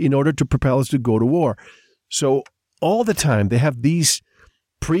Towers in order to propel us to go to war. So all the time they have these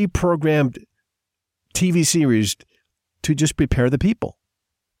pre-programmed TV series to just prepare the people.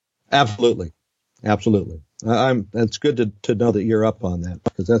 Absolutely. It's good to know that you're up on that,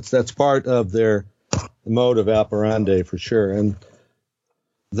 because that's part of their mode of operandi for sure. And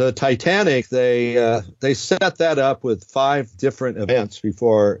the Titanic, they set that up with 5 different events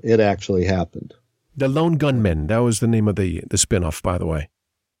before it actually happened. The Lone Gunmen, that was the name of the spinoff, by the way.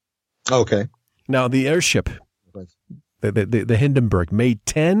 Okay. Now, the airship, the Hindenburg, made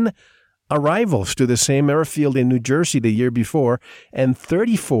 10 arrivals to the same airfield in New Jersey the year before, and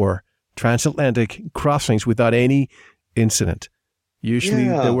 34 transatlantic crossings without any incident. Usually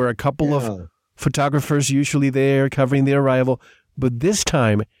there were a couple of photographers usually there covering the arrival, but this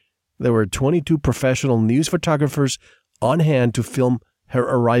time there were 22 professional news photographers on hand to film her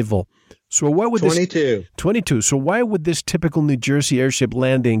arrival. So what would 22. So why would this typical New Jersey airship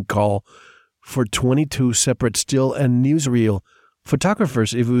landing call for 22 separate still and newsreel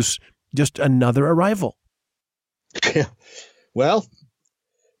photographers if it was just another arrival? Yeah. Well,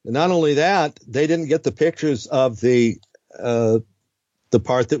 not only that, they didn't get the pictures of the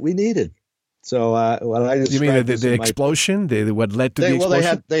part that we needed. So what I described, you mean the explosion? What led to the explosion?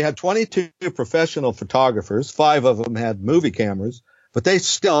 Well, they had 22 professional photographers. 5 of them had movie cameras, but they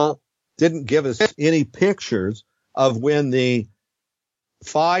still didn't give us any pictures of when the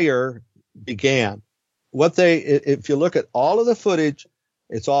fire began. If you look at all of the footage,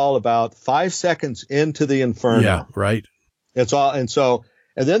 it's all about 5 seconds into the inferno. Yeah, right. It's all, and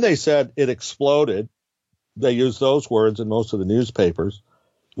then they said it exploded. They used those words in most of the newspapers,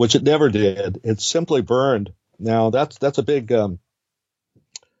 which it never did. It simply burned Now that's a big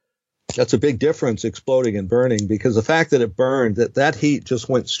difference, exploding and burning, because the fact that it burned, that heat just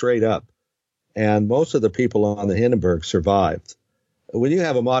went straight up, and most of the people on the Hindenburg survived. When you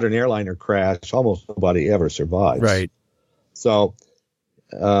have a modern airliner crash, almost nobody ever survives. Right. So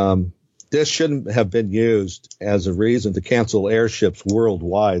this shouldn't have been used as a reason to cancel airships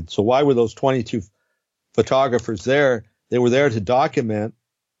worldwide. So why were those 22 photographers there? They were there to document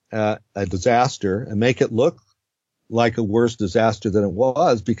a disaster and make it look like a worse disaster than it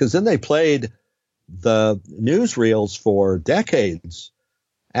was, because then they played the newsreels for decades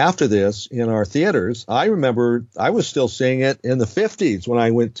after this in our theaters. I remember I was still seeing it in the 50s when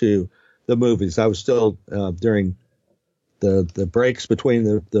I went to the movies. I was still during the breaks between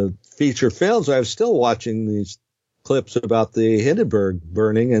the feature films, I was still watching these clips about the Hindenburg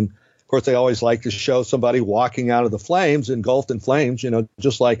burning. And of course, they always like to show somebody walking out of the flames, engulfed in flames,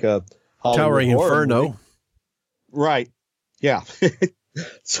 just like a Hollywood Towering Inferno. Movie. Right. Yeah.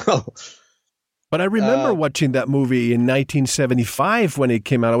 But I remember watching that movie in 1975 when it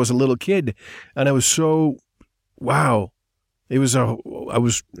came out. I was a little kid, and I was so, wow. It was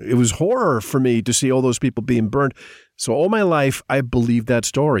horror for me to see all those people being burned. So all my life, I believed that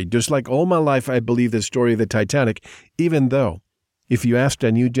story. Just like all my life, I believed the story of the Titanic, even though if you asked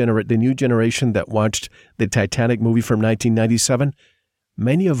the new generation that watched the Titanic movie from 1997,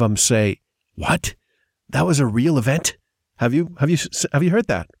 many of them say, "What? That was a real event?" Have you heard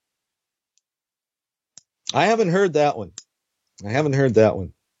that? I haven't heard that one.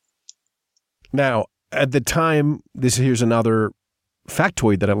 Now, at the time, here's another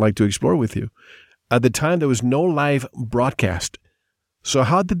factoid that I'd like to explore with you. At the time, there was no live broadcast. So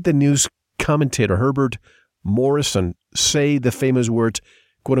how did the news commentator, Herbert Morrison, say the famous words,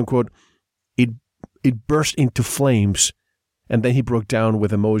 quote unquote, it burst into flames? And then he broke down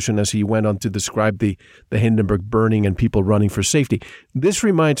with emotion as he went on to describe the Hindenburg burning and people running for safety. This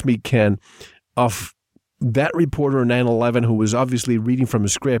reminds me, Ken, of that reporter in 9/11 who was obviously reading from a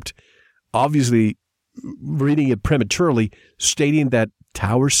script, obviously reading it prematurely, stating that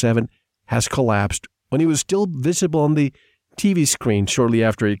Tower 7 has collapsed when he was still visible on the TV screen shortly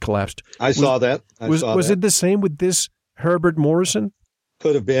after it collapsed. I saw that. Was it the same with this Herbert Morrison?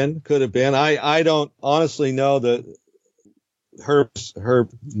 Could have been. I don't honestly know that Herb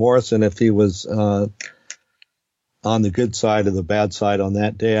Morrison, if he was on the good side or the bad side on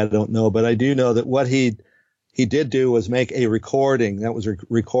that day, I don't know. But I do know that what he did do was make a recording. That was a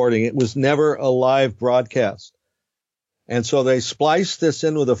recording. It was never a live broadcast. And so they spliced this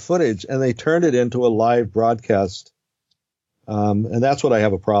in with the footage and they turned it into a live broadcast. And that's what I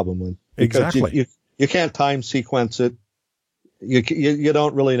have a problem with. Because exactly. You can't time sequence it. You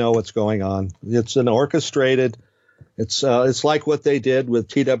don't really know what's going on. It's an orchestrated. It's like what they did with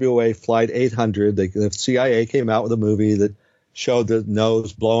TWA Flight 800. The CIA came out with a movie that showed the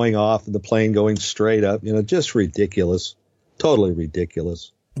nose blowing off and the plane going straight up. Just ridiculous, totally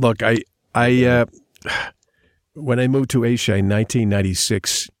ridiculous. Look, I when I moved to Asia in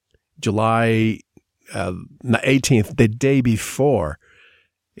 1996, July 18th, the day before,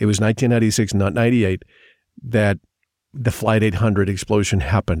 it was 1996, not 98, that the Flight 800 explosion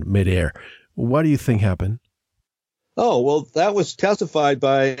happened midair. What do you think happened? Oh, well, that was testified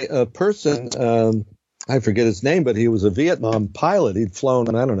by a person, I forget his name, but he was a Vietnam pilot. He'd flown,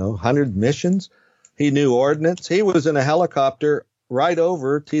 100 missions. He knew ordnance. He was in a helicopter right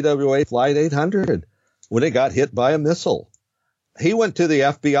over TWA Flight 800 when it got hit by a missile. He went to the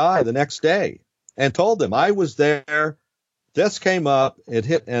FBI the next day and told them, I was there. This came up, it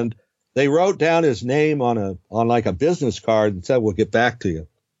hit, and they wrote down his name on like a business card and said, we'll get back to you.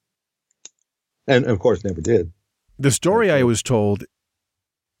 And of course, never did. The story I was told,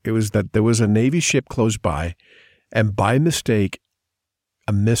 it was that there was a Navy ship close by, and by mistake,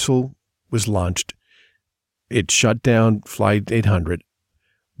 a missile was launched. It shut down Flight 800.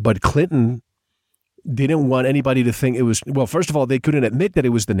 But Clinton didn't want anybody to think it was, well, first of all, they couldn't admit that it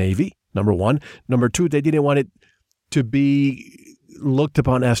was the Navy, number one. Number two, they didn't want it to be looked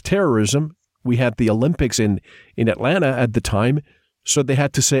upon as terrorism. We had the Olympics in Atlanta at the time, so they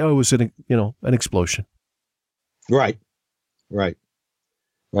had to say, oh, it was an explosion. Right.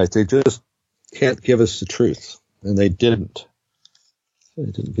 They just can't give us the truth, and they didn't. They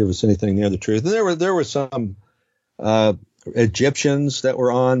didn't give us anything near the truth. And there were some Egyptians that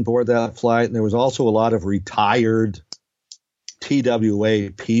were on board that flight, and there was also a lot of retired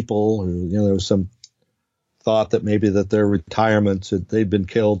TWA people who, there was some thought that maybe that their retirements, they'd been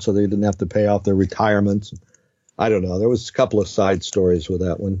killed, so they didn't have to pay off their retirements. I don't know. There was a couple of side stories with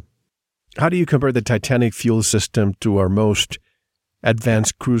that one. How do you compare the Titanic fuel system to our most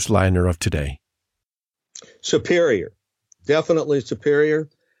advanced cruise liner of today? superior, definitely superior.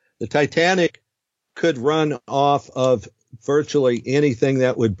 The Titanic could run off of virtually anything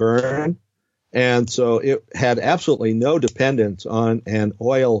that would burn. And so it had absolutely no dependence on an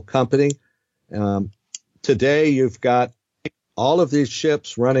oil company. Today, you've got all of these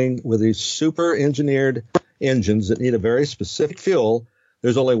ships running with these super engineered engines that need a very specific fuel.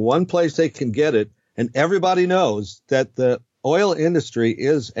 There's only one place they can get it. And everybody knows that the oil industry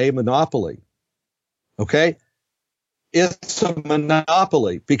is a monopoly. Okay? It's a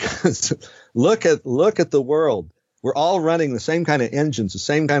monopoly because look at the world. We're all running the same kind of engines, the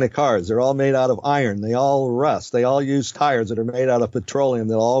same kind of cars. They're all made out of iron. They all rust. They all use tires that are made out of petroleum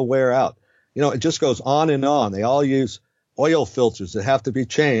that all wear out. You know, it just goes on and on. They all use oil filters that have to be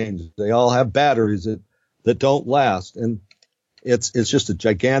changed. They all have batteries that don't last. And it's just a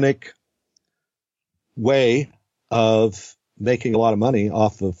gigantic way of making a lot of money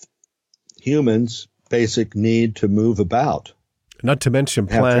off of humans' basic need to move about. Not to mention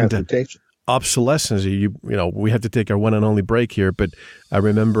planned obsolescence. You know, we have to take our one and only break here, but I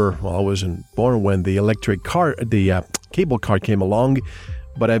remember, well, I wasn't born when the electric car, the cable car came along,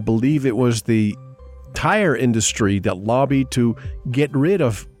 but I believe it was the tire industry that lobbied to get rid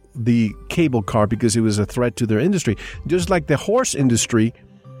of the cable car because it was a threat to their industry. Just like the horse industry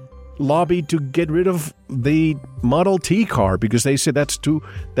lobbied to get rid of the Model T car because they said that's going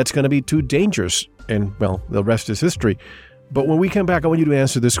to be too dangerous. And, well, the rest is history. But when we come back, I want you to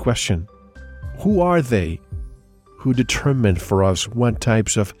answer this question. Who are they who determine for us what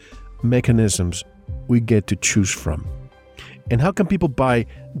types of mechanisms we get to choose from? And how can people buy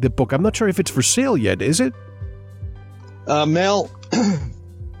the book? I'm not sure if it's for sale yet, is it? Mel,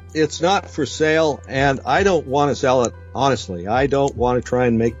 it's not for sale, and I don't want to sell it, honestly. I don't want to try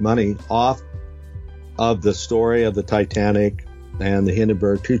and make money off of the story of the Titanic and the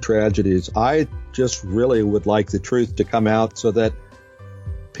Hindenburg, two tragedies. I just really would like the truth to come out so that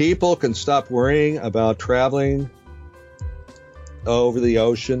people can stop worrying about traveling over the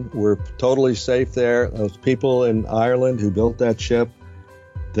ocean. We're totally safe there. Those people in Ireland who built that ship,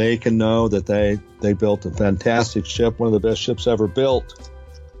 they can know that they built a fantastic ship, one of the best ships ever built.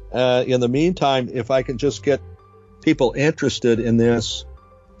 In the meantime, if I can just get people interested in this,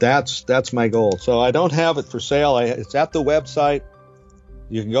 that's my goal. So I don't have it for sale. It's at the website.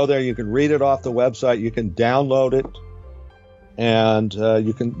 You can go there. You can read it off the website. You can download it, and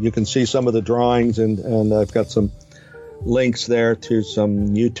you can see some of the drawings. And I've got some links there to some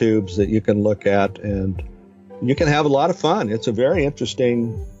YouTubes that you can look at, and you can have a lot of fun. It's a very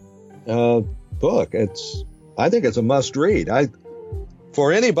interesting book. I think it's a must read.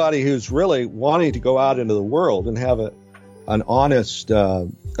 For anybody who's really wanting to go out into the world and have an honest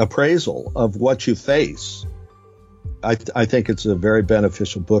appraisal of what you face, I think it's a very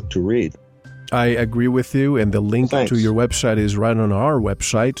beneficial book to read. I agree with you, and the link to your website is right on our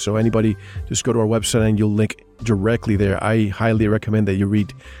website, so anybody just go to our website and you'll link directly there. I highly recommend that you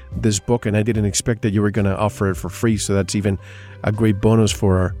read this book, and I didn't expect that you were going to offer it for free, so that's even a great bonus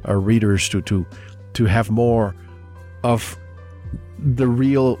for our readers to have more of the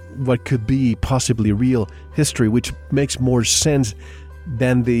real, what could be possibly real history, which makes more sense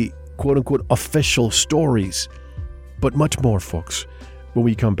than the quote-unquote official stories. But much more, folks, when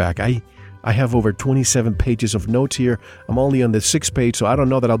we come back. I have over 27 pages of notes here. I'm only on the 6th page, so I don't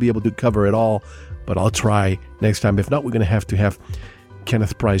know that I'll be able to cover it all, but I'll try next time. If not, we're going to have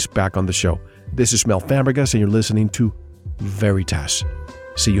Kenneth Price back on the show. This is Mel Fabregas, and you're listening to Veritas.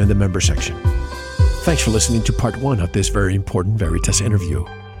 See you in the member section. Thanks for listening to part 1 of this very important Veritas interview.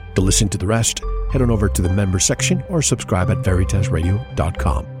 To listen to the rest, head on over to the member section or subscribe at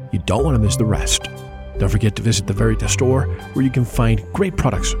veritasradio.com. You don't want to miss the rest. Don't forget to visit the Veritas store, where you can find great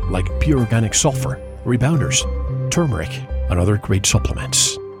products like pure organic sulfur, rebounders, turmeric, and other great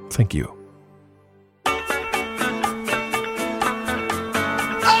supplements. Thank you.